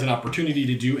sure everybody has an opportunity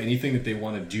to do anything that they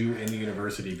want to do in the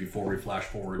university before we flash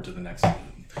forward to the next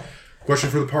scene. Question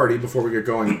for the party before we get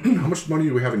going. How much money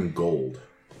do we have in gold?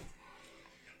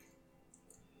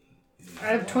 I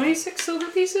have 26 silver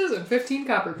pieces and 15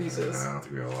 copper pieces. I don't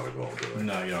think we got a lot of gold, do we?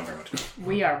 No, you don't very much.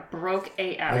 We are broke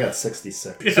AF. I got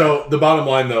 66. So the bottom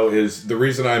line, though, is the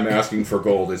reason I'm asking for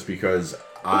gold is because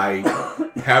I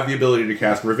have the ability to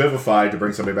cast Revivify to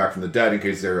bring somebody back from the dead in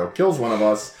case Zariel kills one of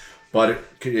us, but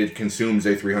it consumes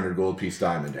a 300 gold piece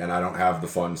diamond, and I don't have the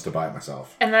funds to buy it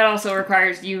myself. And that also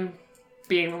requires you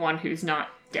being the one who's not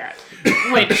dead.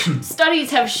 Which studies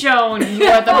have shown you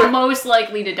are the most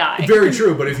likely to die. Very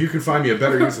true, but if you could find me a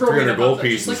better use of 300 gold Just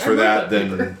pieces like, for I that, wrote then,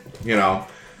 paper. you know.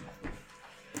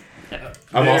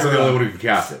 I'm also the only one who can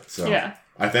cast it, so. Yeah.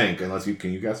 I think, unless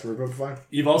can you cast Revivify?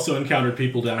 You've also encountered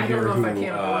people down I don't here know if I who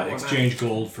can roll one exchange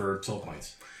gold for soul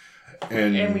coins.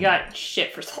 And we got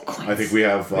shit for soul coins. I think we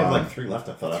have. I have like 3 left,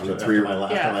 I thought. After three- my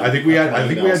last Yeah. my, I think we had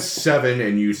emails. 7,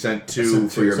 and you sent 2 sent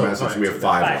for 2, your so message. fine, We have so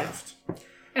 5 5. left.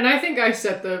 And I think I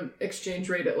set the exchange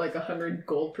rate at like 100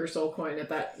 gold per soul coin at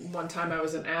that one time I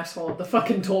was an asshole at the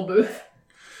fucking toll booth.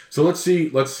 So let's see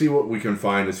what we can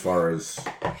find as far as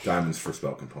diamonds for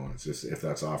spell components, just if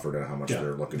that's offered and how much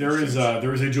they're looking. There to is exchange.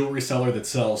 there is a jewelry seller that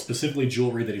sells specifically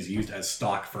jewelry that is used as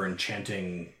stock for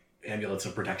enchanting amulets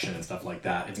of protection and stuff like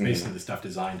that. It's basically the stuff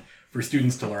designed for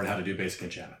students to learn how to do basic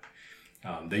enchantment.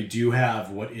 They do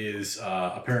have what is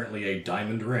apparently a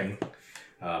diamond ring.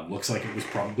 Looks like it was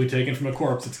probably taken from a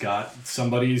corpse. It's got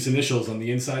somebody's initials on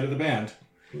the inside of the band.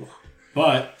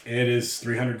 But it is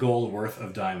 300 gold worth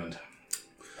of diamond.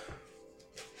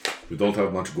 We don't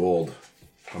have much gold.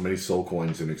 How many soul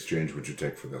coins in exchange would you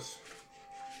take for this?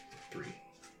 3.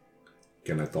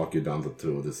 Can I talk you down to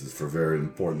 2? This is for a very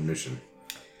important mission.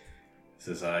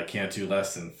 Says I can't do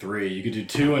less than 3. You could do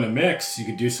 2 in a mix. You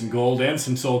could do some gold and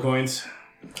some soul coins.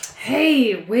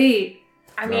 Hey, wait.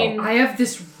 I mean, I have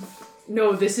this...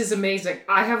 No, this is amazing.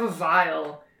 I have a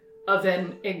vial of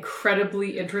an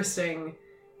incredibly interesting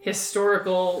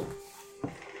historical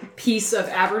piece of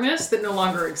Avernus that no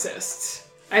longer exists.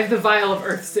 I have the vial of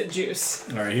Earthsit juice.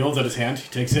 All right, he holds out his hand. He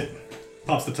takes it,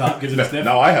 pops the top, gives it a sniff,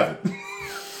 No, I haven't.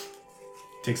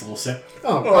 takes a little sip.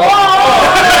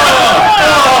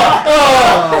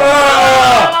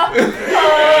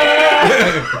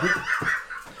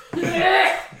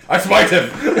 I smite him.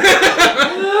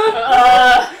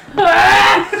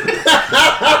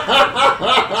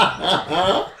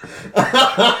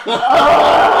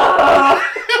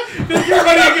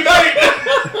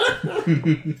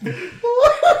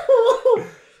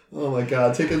 Oh my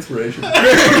god, take inspiration.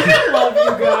 Love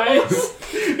you guys.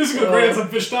 This is going to bring in some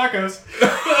fish tacos.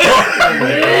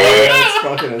 That's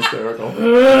fucking hysterical.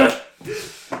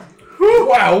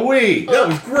 Wowee, that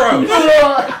was gross.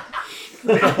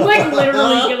 Like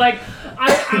literally, like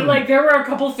I like there were a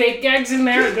couple fake gags in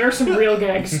there. There are some real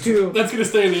gags too. That's going to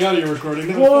stay in the audio recording.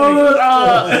 That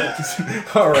was funny.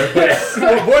 All right,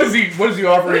 what is he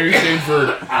offering in exchange for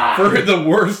the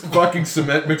worst fucking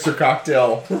cement mixer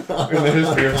cocktail in the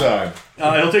history of time?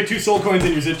 He'll take 2 soul coins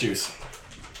and your zit juice.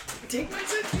 Take my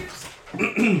zit juice.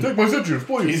 Take my zit juice,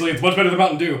 please. Easily, it's much better than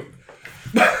Mountain Dew.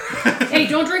 Hey,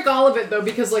 don't drink all of it though,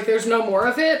 because like there's no more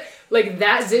of it. Like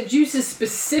that zit juice is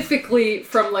specifically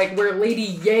from like where Lady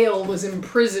Yale was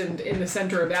imprisoned in the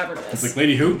center of Avernus. It's like,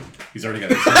 Lady who? He's already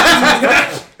got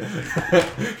it.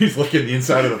 He's looking at the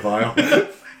inside of the vial.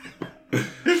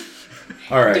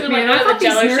 All right. Man, I thought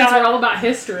these nerds are all about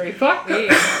history. Fuck me.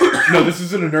 No, this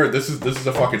isn't a nerd. This is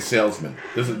a fucking salesman.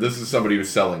 This is somebody who's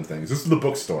selling things. This is the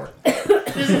bookstore.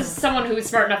 This is someone who is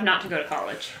smart enough not to go to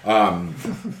college.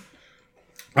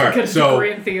 All right, Get a so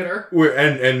degree in theater.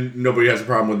 and nobody has a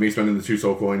problem with me spending the 2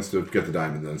 soul coins to get the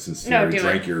diamond then, since you No, already do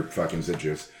drank it. your fucking zit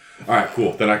juice. All right,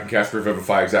 cool. Then I can cast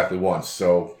Revivify exactly once.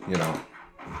 So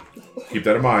keep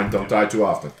that in mind. Don't die too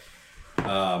often.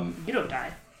 You don't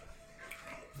die.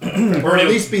 Or at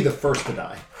least be the first to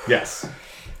die. Yes.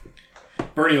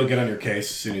 Bernie will get on your case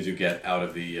as soon as you get out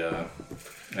of the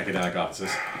academic offices.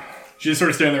 She's just sort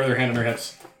of standing there with her hand on her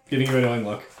hips, giving you a knowing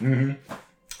look. Mm-hmm.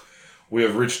 We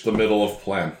have reached the middle of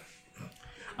plan.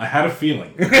 I had a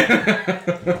feeling.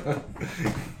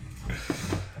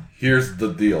 Here's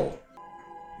the deal.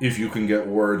 If you can get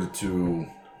word to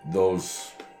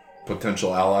those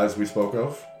potential allies we spoke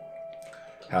of,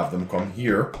 have them come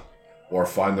here, or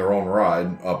find their own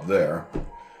ride up there.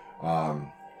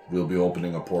 We'll be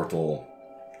opening a portal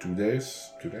 2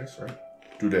 days? 2 days, right?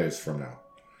 2 days from now.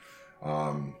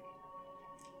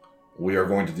 We are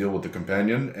going to deal with the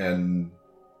companion and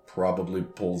probably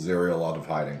pull Zerial out of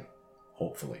hiding.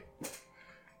 Hopefully.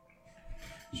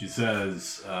 She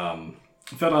says,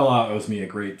 Fedala owes me a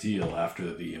great deal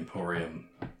after the Emporium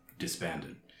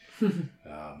disbanded.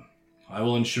 I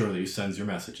will ensure that he sends your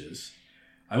messages.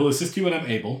 I will assist you when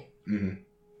I'm able,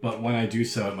 but when I do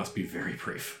so, it must be very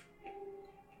brief.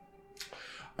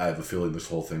 I have a feeling this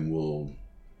whole thing will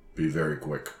be very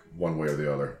quick, one way or the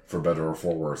other, for better or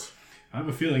for worse. I have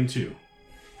a feeling, too.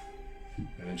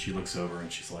 And then she looks over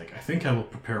and she's like, I think I will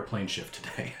prepare a plane shift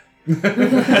today.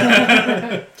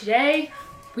 Today,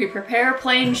 we prepare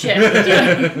plane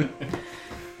shift.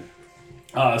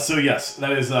 So yes,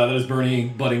 that is Bernie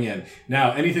butting in.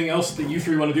 Now, anything else that you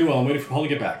 3 want to do while I'm waiting for Paul to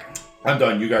get back? I'm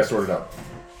done. You guys sort it out.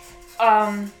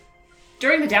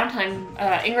 During the downtime,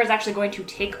 Ingra is actually going to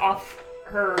take off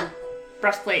her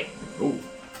breastplate. Ooh.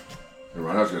 Never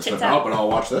mind, I was going to Tits step out. out, but I'll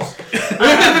watch this.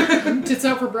 Tits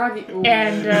out for Bragi. Ooh.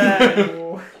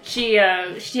 And she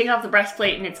takes off the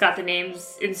breastplate, and it's got the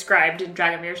names inscribed in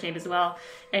Dragomir's name as well.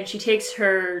 And she takes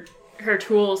her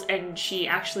tools, and she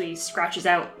actually scratches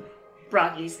out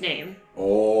Bragi's name.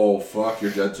 Oh, fuck,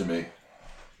 you're dead to me.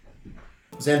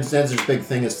 Zanzer's big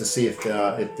thing is to see if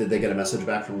did they get a message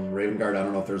back from Raven Guard. I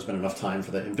don't know if there's been enough time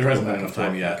for that. There hasn't been enough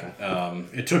time yet. Okay.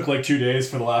 It took like 2 days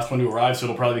for the last one to arrive, so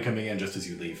it'll probably be coming in just as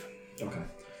you leave. Okay.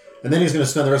 And then he's going to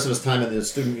spend the rest of his time in the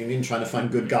student union trying to find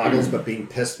good goggles, but being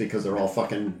pissed because they're all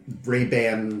fucking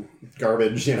Ray-Ban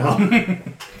garbage, you know?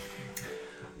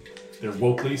 They're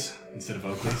Wokeleys instead of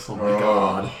Oakleys. Oh my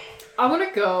god. I want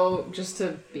to go, just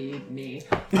to be me,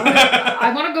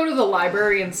 I want to go to the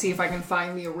library and see if I can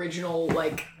find the original,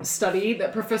 like, study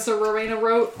that Professor Rowena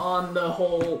wrote on the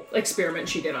whole experiment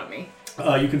she did on me.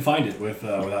 You can find it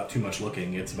without too much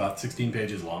looking. It's about 16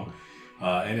 pages long,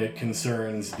 and it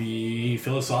concerns the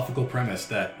philosophical premise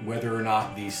that whether or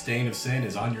not the stain of sin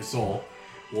is on your soul,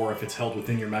 or if it's held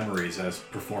within your memories as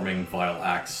performing vile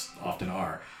acts often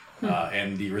are.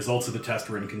 And the results of the test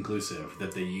were inconclusive,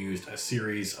 that they used a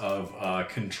series of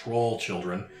control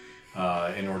children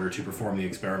in order to perform the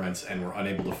experiments and were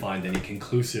unable to find any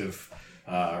conclusive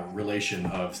relation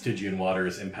of Stygian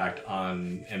water's impact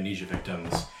on amnesia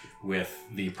victims with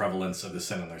the prevalence of the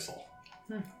sin in their soul.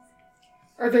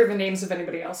 Are there the names of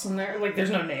anybody else in there? Like, there's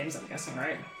no names, I'm guessing,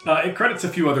 right? It credits a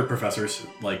few other professors,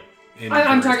 like in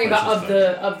I'm various talking about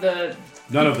places, of the.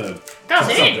 none of the God,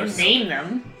 they didn't subjects. name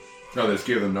them. No, they just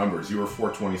gave them numbers. You were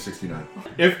 42069.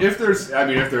 If there's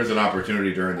an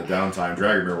opportunity during the downtime,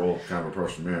 Dragomir will kind of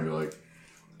approach me and be like,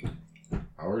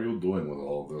 How are you doing with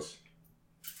all of this?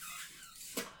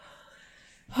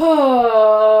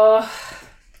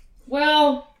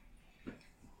 Well,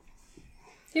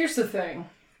 here's the thing.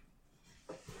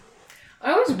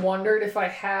 I always wondered if I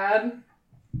had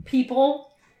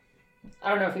people. I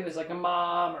don't know if he was like a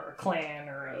mom or a clan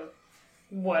or a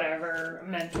whatever, a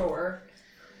mentor.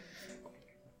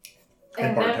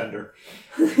 And bartender.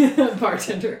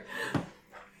 Bartender.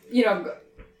 You know,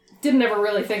 didn't ever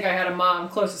really think I had a mom.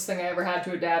 Closest thing I ever had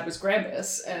to a dad was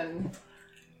Grambus, and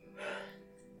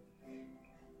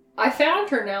I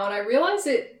found her now, and I realize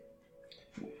it.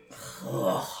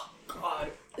 Oh,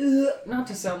 God. Ugh. Not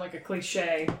to sound like a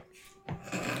cliche,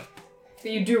 but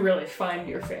you do really find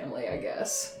your family, I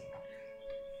guess.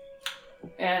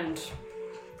 And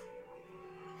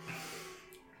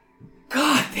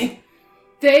God,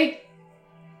 they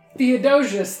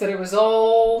Theodosius that it was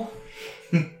all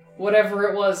whatever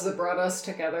it was that brought us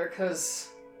together, because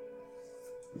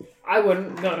I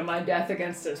wouldn't go to my death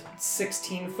against a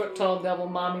 16-foot tall devil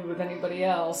mommy with anybody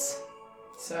else.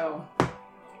 So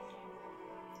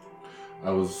I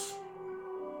was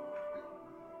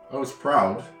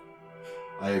proud.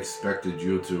 I expected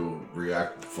you to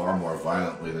react far more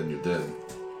violently than you did.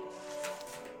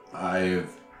 I've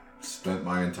spent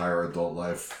my entire adult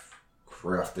life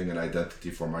crafting an identity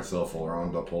for myself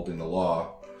around upholding the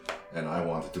law, and I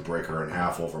wanted to break her in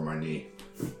half over my knee.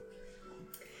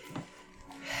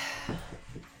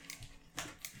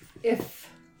 If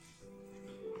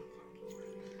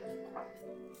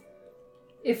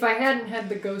I hadn't had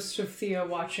the ghost of Theo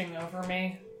watching over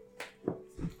me,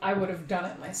 I would have done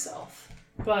it myself.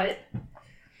 But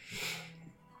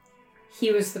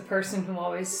he was the person who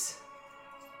always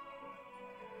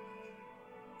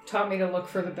taught me to look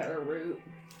for the better route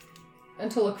and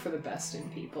to look for the best in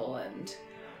people, and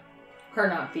her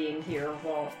not being here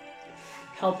won't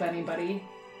help anybody.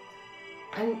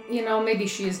 And, you know, maybe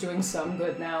she is doing some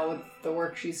good now with the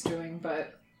work she's doing,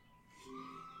 but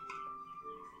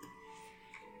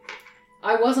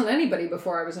I wasn't anybody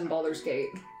before I was in Baldur's Gate.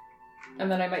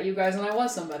 And then I met you guys and I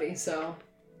was somebody, so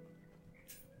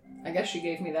I guess she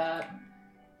gave me that.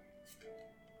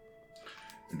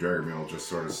 Jeremy will just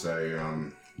sort of say,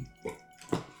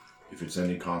 if it's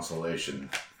any consolation,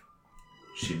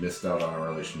 she missed out on a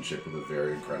relationship with a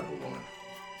very incredible woman.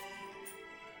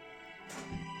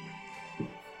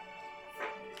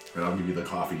 And I'll give you the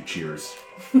coffee cheers.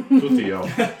 To Theo.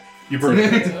 You burned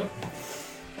it.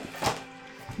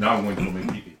 Now I'm going to go make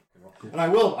pee-pee. And I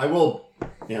will,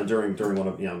 you know, during one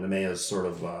of, you know, Nemea's sort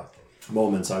of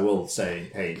moments, I will say,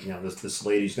 hey, you know, this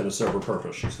lady's going to serve her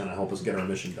purpose. She's going to help us get our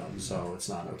mission done. So it's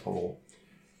not a total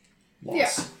loss.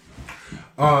 Yeah.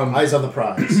 Eyes on the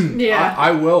prize. Yeah.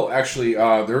 I will actually.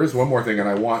 There is one more thing, and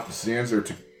I want Zanzer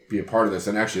to be a part of this,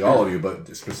 and actually all of you,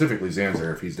 but specifically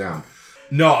Zanzer if he's down.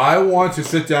 No, I want to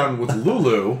sit down with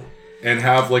Lulu and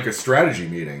have like a strategy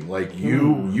meeting. Like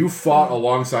you fought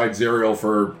alongside Zariel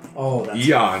for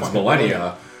eons,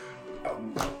 millennia.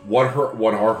 What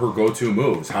are her go-to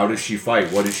moves? How does she fight?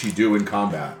 What does she do in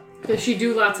combat? Does she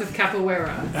do lots of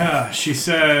capoeira? She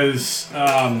says,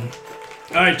 all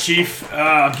right, Chief,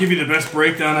 I'll give you the best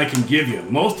breakdown I can give you.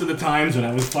 Most of the times when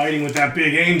I was fighting with that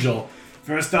big angel,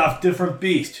 first off, different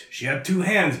beast. She had 2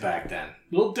 hands back then.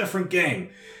 Little different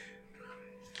game.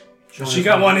 She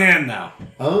got 1 hand now.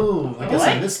 Oh, I guess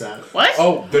I missed that. What?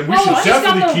 Oh, then we Oh, should he's got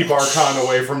definitely the- keep Archon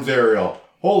away from Zariel.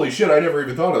 Holy shit, I never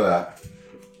even thought of that.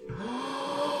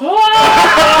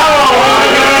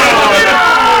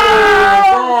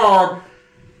 God,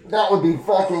 that would be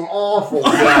fucking awful.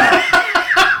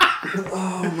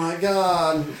 Oh my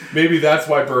god. Maybe that's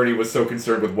why Bernie was so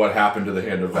concerned with what happened to the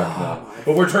hand of Vecna.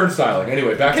 But we're turnstiling.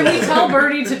 Anyway, back Can to we tell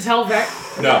Bernie to tell Vec?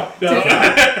 No.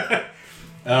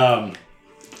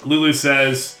 Lulu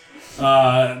says,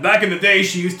 back in the day,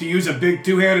 she used to use a big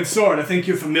 2-handed sword. I think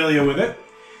you're familiar with it.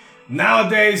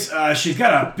 Nowadays, she's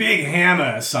got a big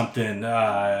hammer or something.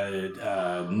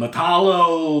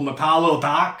 Metallo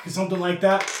Doc, something like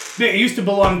that. It used to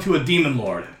belong to a demon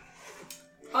lord.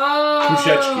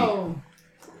 Oh.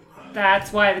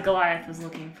 That's why the Goliath was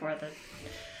looking for the...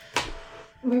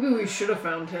 Maybe we should have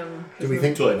found him. Do we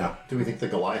think Too late now. the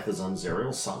Goliath is on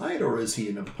Zariel's side, or is he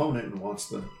an opponent and wants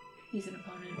the... He's an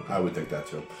opponent. I would think that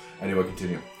too. Anyway,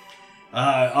 continue.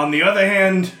 On the other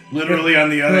hand, literally on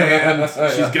the other hand,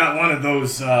 she's got one of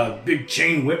those big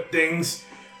chain whip things.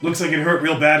 Looks like it hurt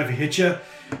real bad if it hit you.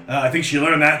 I think she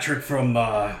learned that trick from,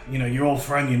 your old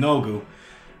friend Yanogu.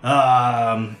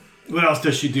 What else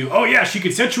does she do? Oh yeah, she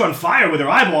could set you on fire with her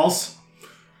eyeballs.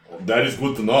 That is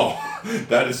good to know.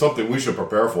 That is something we should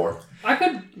prepare for. I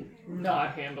could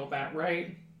not handle that,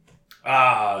 right?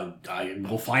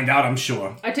 We'll find out, I'm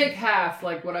sure. I take half.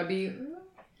 Like, would I be?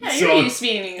 Yeah, So, you're used to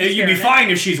being an You'd be experiment. fine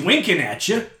if she's winking at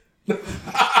you. Then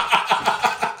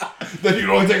you can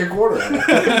only take a quarter of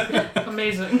it.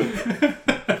 Amazing.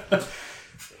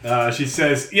 She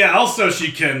says, yeah, also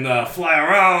she can fly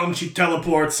around. She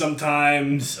teleports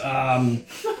sometimes.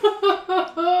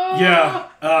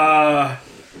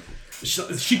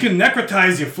 She can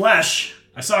necrotize your flesh.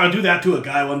 I saw her do that to a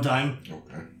guy one time.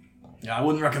 Okay. Yeah, I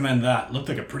wouldn't recommend that. Looked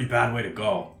like a pretty bad way to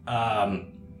go.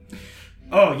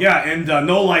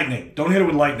 No lightning. Don't hit her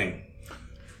with lightning.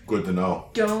 Good to know.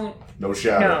 Don't. No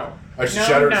shatter. No. Actually, No,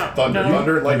 shatter is no, thunder. no.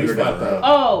 Thunder, lightning's Thunder not got that.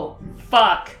 Oh,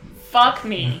 fuck. Fuck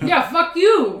me. Yeah, fuck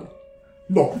you.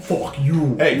 No, fuck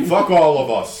you. Hey, fuck all of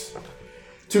us.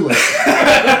 Too late.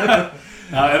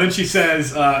 And then she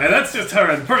says, and that's just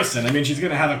her in person. I mean, she's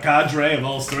going to have a cadre of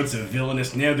all sorts of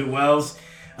villainous ne'er-do-wells.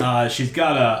 She's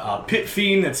got a pit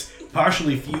fiend that's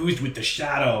partially fused with the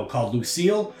shadow called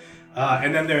Lucille.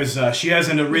 And then she has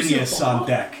an Arrhenius on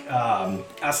deck.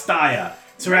 Astaya.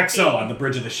 Cerexo on the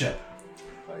bridge of the ship.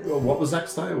 What was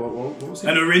next time? What was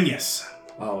An it? Arrhenius.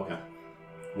 Oh, okay.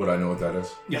 Would I know what that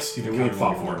is? Yes, you've We encountered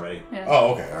fought one one before. already.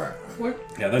 Oh, okay, alright. What?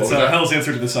 Yeah, What that's was that? Hell's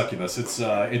answer to the succubus. It's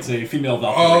a female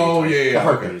Valkyrie. Oh, yeah, The yeah.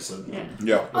 Harpies. Okay. So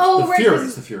Yeah. Oh, the right.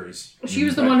 Furies. The Furies. She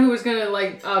was the one who was gonna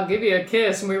like give you a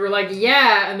kiss, and we were like,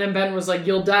 yeah, and then Ben was like,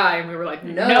 you'll die, and we were like,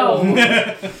 no.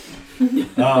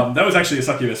 That was actually a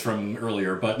succubus from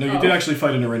earlier, but no, you did actually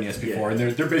fight an Arrhenius before, Yeah.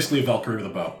 and they're basically a Valkyrie with a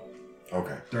bow.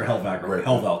 Okay. They're a Hell Valkyrie. Right.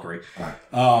 Hell Valkyrie.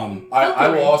 I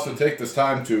will also take this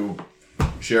time to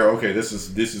share, okay, this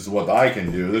is what I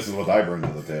can do. This is what I bring to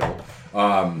the table.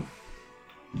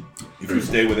 If you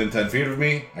stay within 10 feet of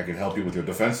me, I can help you with your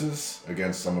defenses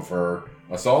against some of her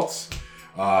assaults.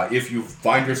 If you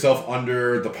find yourself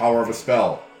under the power of a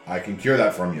spell, I can cure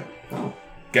that from you.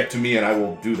 Get to me and I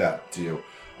will do that to you.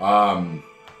 I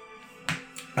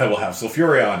will have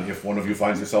Sulfurion if one of you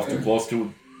finds yourself too close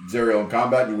to Zerial in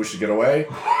combat and you wish to get away.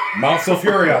 Mount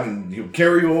Sulfurion and he'll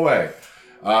carry you away.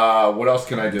 What else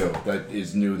can I do that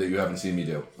is new that you haven't seen me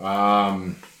do?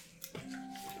 LA.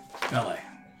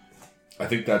 I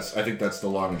think that's the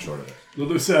long and short of it.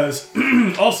 Lulu says,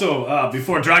 also,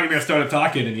 before Dragomir started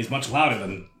talking, and he's much louder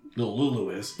than little Lulu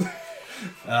is,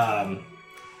 and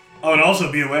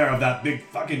also be aware of that big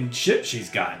fucking ship she's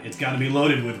got. It's got to be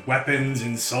loaded with weapons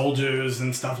and soldiers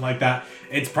and stuff like that.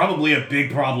 It's probably a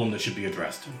big problem that should be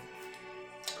addressed.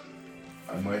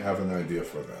 I might have an idea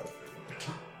for that.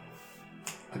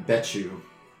 I bet you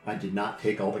I did not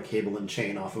take all the cable and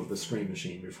chain off of the screen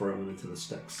machine before I went into the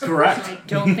sticks. Correct. I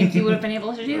don't think you would have been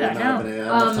able to do that, I would not have no. been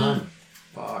enough time.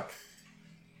 Fuck.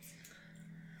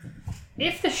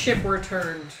 If the ship were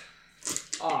turned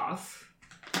off,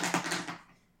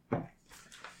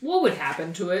 what would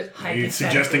happen to it? Are you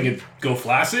suggesting it go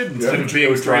flaccid instead Yeah, of it being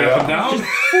would straight dry up and up. down?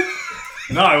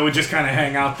 No, it would just kind of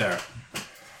hang out there.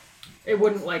 It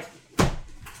wouldn't like.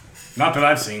 Not that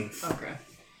I've seen. Okay.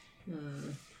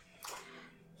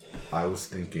 I was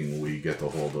thinking we get a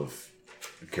hold of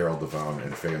Carol Devon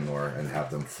and Feanor and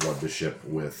have them flood the ship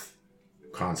with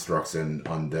constructs and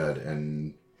undead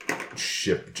and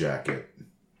ship jacket.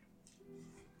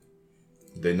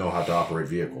 They know how to operate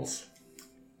vehicles,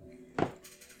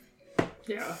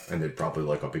 Yeah. and they'd probably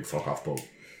like a big fuck off boat.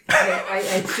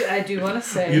 I do want to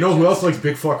say. You know who else likes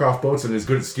big fuck off boats and is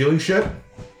good at stealing shit?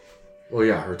 Well,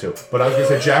 yeah, her too. But I was gonna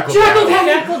say Jackal.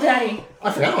 Jackal Daddy.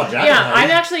 I forgot about Jack. Yeah,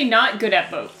 I'm actually not good at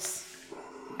boats.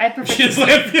 I have perfect. She's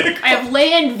land vehicle. I have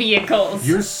land vehicles.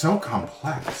 You're so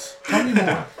complex. Tell me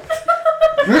more.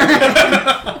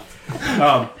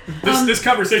 This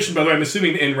conversation, by the way, I'm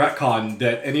assuming in retcon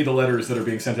that any of the letters that are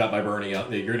being sent out by Bernie,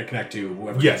 that you're going to connect to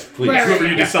whoever, Yes, please. Right, whoever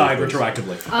you Yeah. decide Please.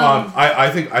 retroactively.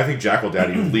 I think Jackal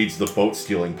Daddy leads the boat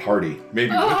stealing party.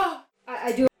 Maybe.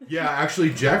 I do. Yeah, actually,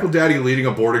 Jackal Daddy leading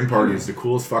a boarding party is the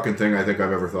coolest fucking thing I think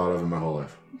I've ever thought of in my whole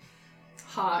life.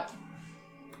 Hot.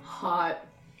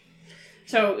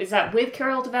 So is that with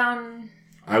Carol Devon?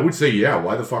 I would say, yeah.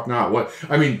 Why the fuck not? What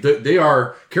I mean, they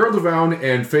are Carol Devon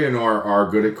and Feanor are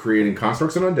good at creating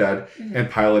constructs and undead and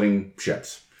piloting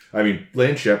ships. I mean,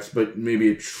 land ships, but maybe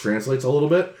it translates a little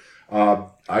bit.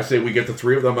 I say we get the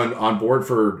three of them on board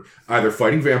for either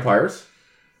fighting vampires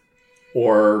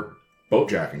or boat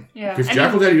jacking. Yeah, Because I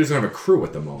Jackal mean- Daddy doesn't have a crew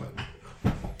at the moment.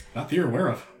 Not that you're aware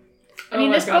of. I mean,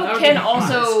 my this God, boat that would can be hot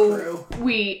as also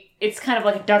screw. It's kind of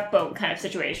like a duck boat kind of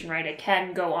situation, right? It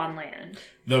can go on land.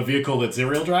 The vehicle that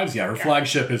Zerial drives, yeah, her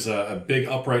flagship is a big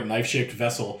upright knife-shaped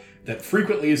vessel that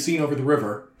frequently is seen over the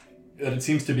river. That it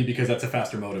seems to be because that's a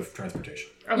faster mode of transportation.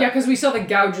 Okay. Yeah, because we saw the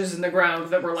gouges in the ground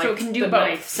that were like. So it can do the both.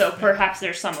 knife. So perhaps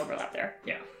there's some overlap there.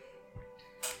 Yeah.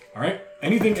 All right.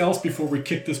 Anything else before we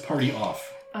kick this party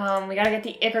off? We gotta get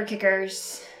the Ichor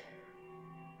Kickers.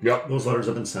 Yep. Those letters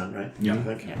have been sent, right? Yeah. I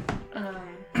think.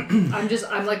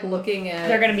 I'm like looking at.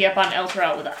 They're gonna be up on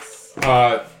Elturel with us.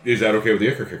 Is that okay with the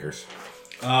Ichor Kickers?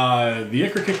 The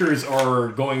Ichor Kickers are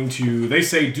going to, they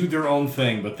say, do their own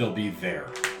thing, but they'll be there.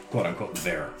 Quote unquote,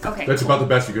 there. Okay. That's about the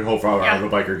best you can hope for out Yeah. of a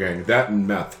biker gang. That and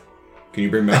meth. Can you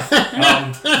bring meth?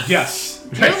 Yes.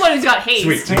 You're the one who's got haste.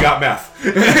 Sweet, you got meth.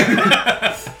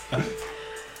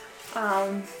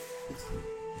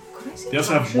 They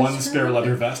also have one spare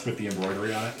leather vest with the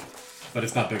embroidery on it, but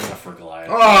it's not big enough for Goliath.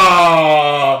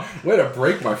 Oh, way to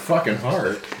break my fucking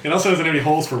heart. It also doesn't have any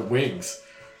holes for wings.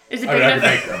 Is it I big mean, I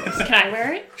enough? can make them. Can I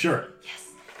wear it? Sure.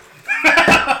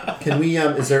 Can we?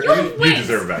 Is there Your any? wings. You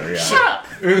deserve better, yeah. Shut up.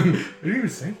 I didn't even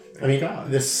say. I mean,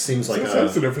 this seems like So a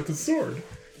sensitive with the sword.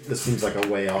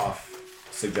 way off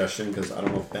suggestion because I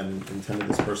don't know if Ben intended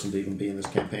this person to even be in this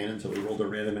campaign until we rolled a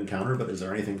random encounter. But is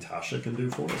there anything Tasha can do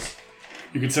for us?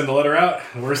 You could send the letter out.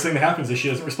 The worst thing that happens is she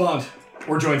doesn't respond.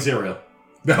 Or join Zerial.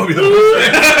 That would be the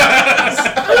worst.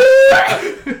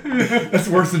 That's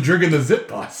worse than drinking the zip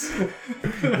bus.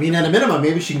 I mean, at a minimum,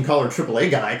 maybe she can call her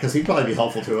AAA guy because he'd probably be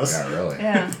helpful to us. Yeah, really.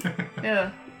 Yeah.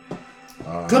 Yeah.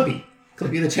 Clippy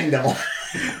the chain devil.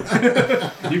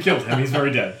 You killed him. He's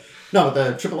very dead. No,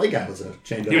 but the AAA guy was a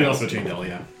chain devil. He was also a chain devil,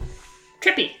 yeah.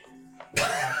 Trippy.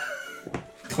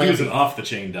 He was an off the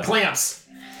chain devil. Clamps.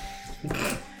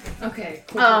 Okay.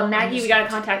 Cool. Maggie, we gotta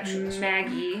contact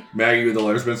Maggie. Maggie, the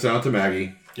letter's been sent out to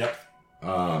Maggie. Yep.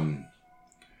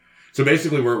 So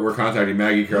basically, we're contacting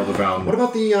Maggie, Carol What DeVown,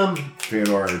 about the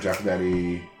Theodore,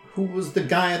 Jackadetti, who was the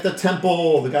guy at the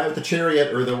temple, the guy with the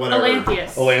chariot or the whatever?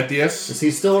 Elanthius. Elanthius. Is he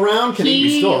still around? Can he?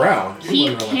 He's still around. He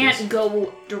Who were can't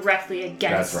go directly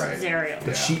against That's right. Zerial.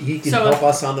 Yeah. He can So help if-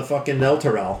 us on the fucking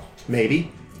Elturel, maybe.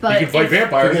 But He can fight if-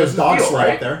 vampires. Because That's the dog deal, sled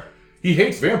right? there. He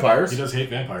hates vampires. He does hate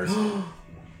vampires.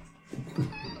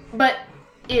 But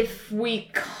if we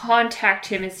contact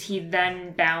him, is he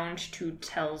then bound to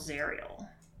tell Zerial?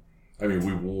 I mean,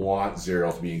 we want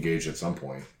Zerial to be engaged at some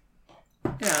point.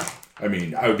 Yeah. I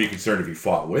mean, I would be concerned if he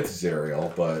fought with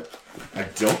Zerial, but I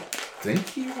don't think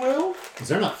he will. Because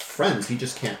they're not friends. He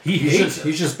just can't. He he's hates just, her.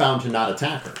 he's just bound to not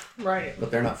attack her. Right. But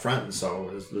they're not friends.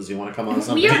 So does he want to come on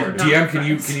something? We are or- not. DM,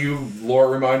 friends. can you, Laura,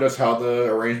 remind us how the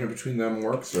arrangement between them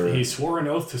works? Or He swore an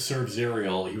oath to serve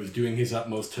Zerial. He was doing his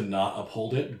utmost to not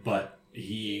uphold it, but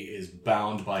he is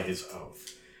bound by his oath.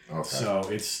 okay. So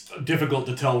it's difficult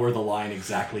to tell where the line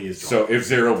exactly is drawn. So if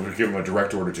Zerial would give him a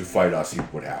direct order to fight us, he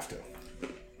would have to.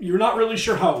 You're not really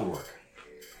sure how it would work.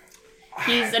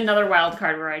 He's another wild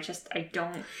card where I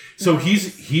don't. So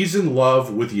he's in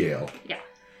love with Yale. Yeah.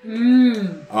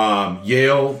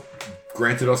 Yale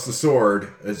granted us the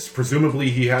sword. As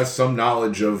presumably he has some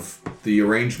knowledge of the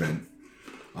arrangement.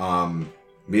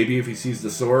 Maybe if he sees the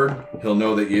sword, he'll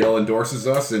know that Yale endorses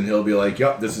us, and he'll be like,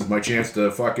 "Yup, this is my chance to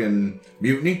fucking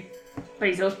mutiny." But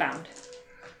he's oathbound.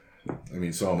 I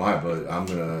mean, so am I, but I'm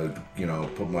gonna,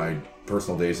 put my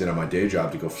personal days in on my day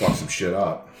job to go fuck some shit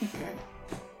up.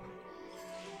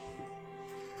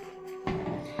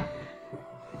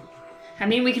 I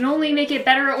mean, we can only make it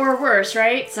better or worse,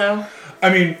 right? So.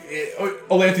 I mean,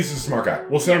 Elanthius is a smart guy.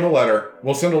 We'll send him a letter.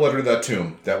 We'll send a letter to that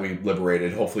tomb that we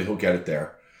liberated. Hopefully he'll get it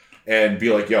there. And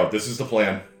be like, yo, this is the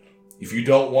plan. If you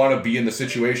don't want to be in the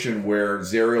situation where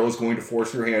Zerial is going to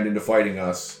force your hand into fighting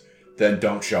us, then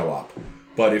don't show up.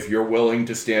 But if you're willing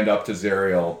to stand up to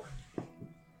Zerial,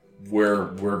 we're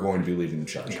going to be leading the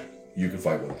charge. You can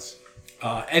fight with us.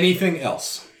 Anything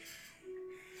else?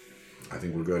 I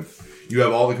think we're good. You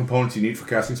have all the components you need for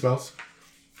casting spells?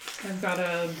 I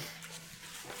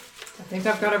think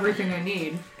I've got everything I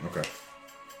need. Okay.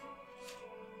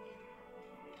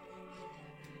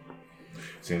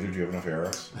 Sandra, do you have enough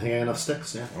arrows? I think I got enough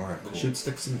sticks, yeah. All right, cool. Shoot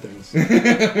sticks and things.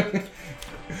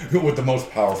 With the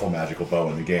most powerful magical bow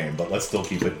in the game, but let's still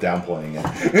keep it downplaying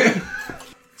it.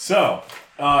 So,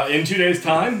 in 2 days'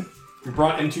 time, you're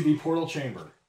brought into the portal chamber.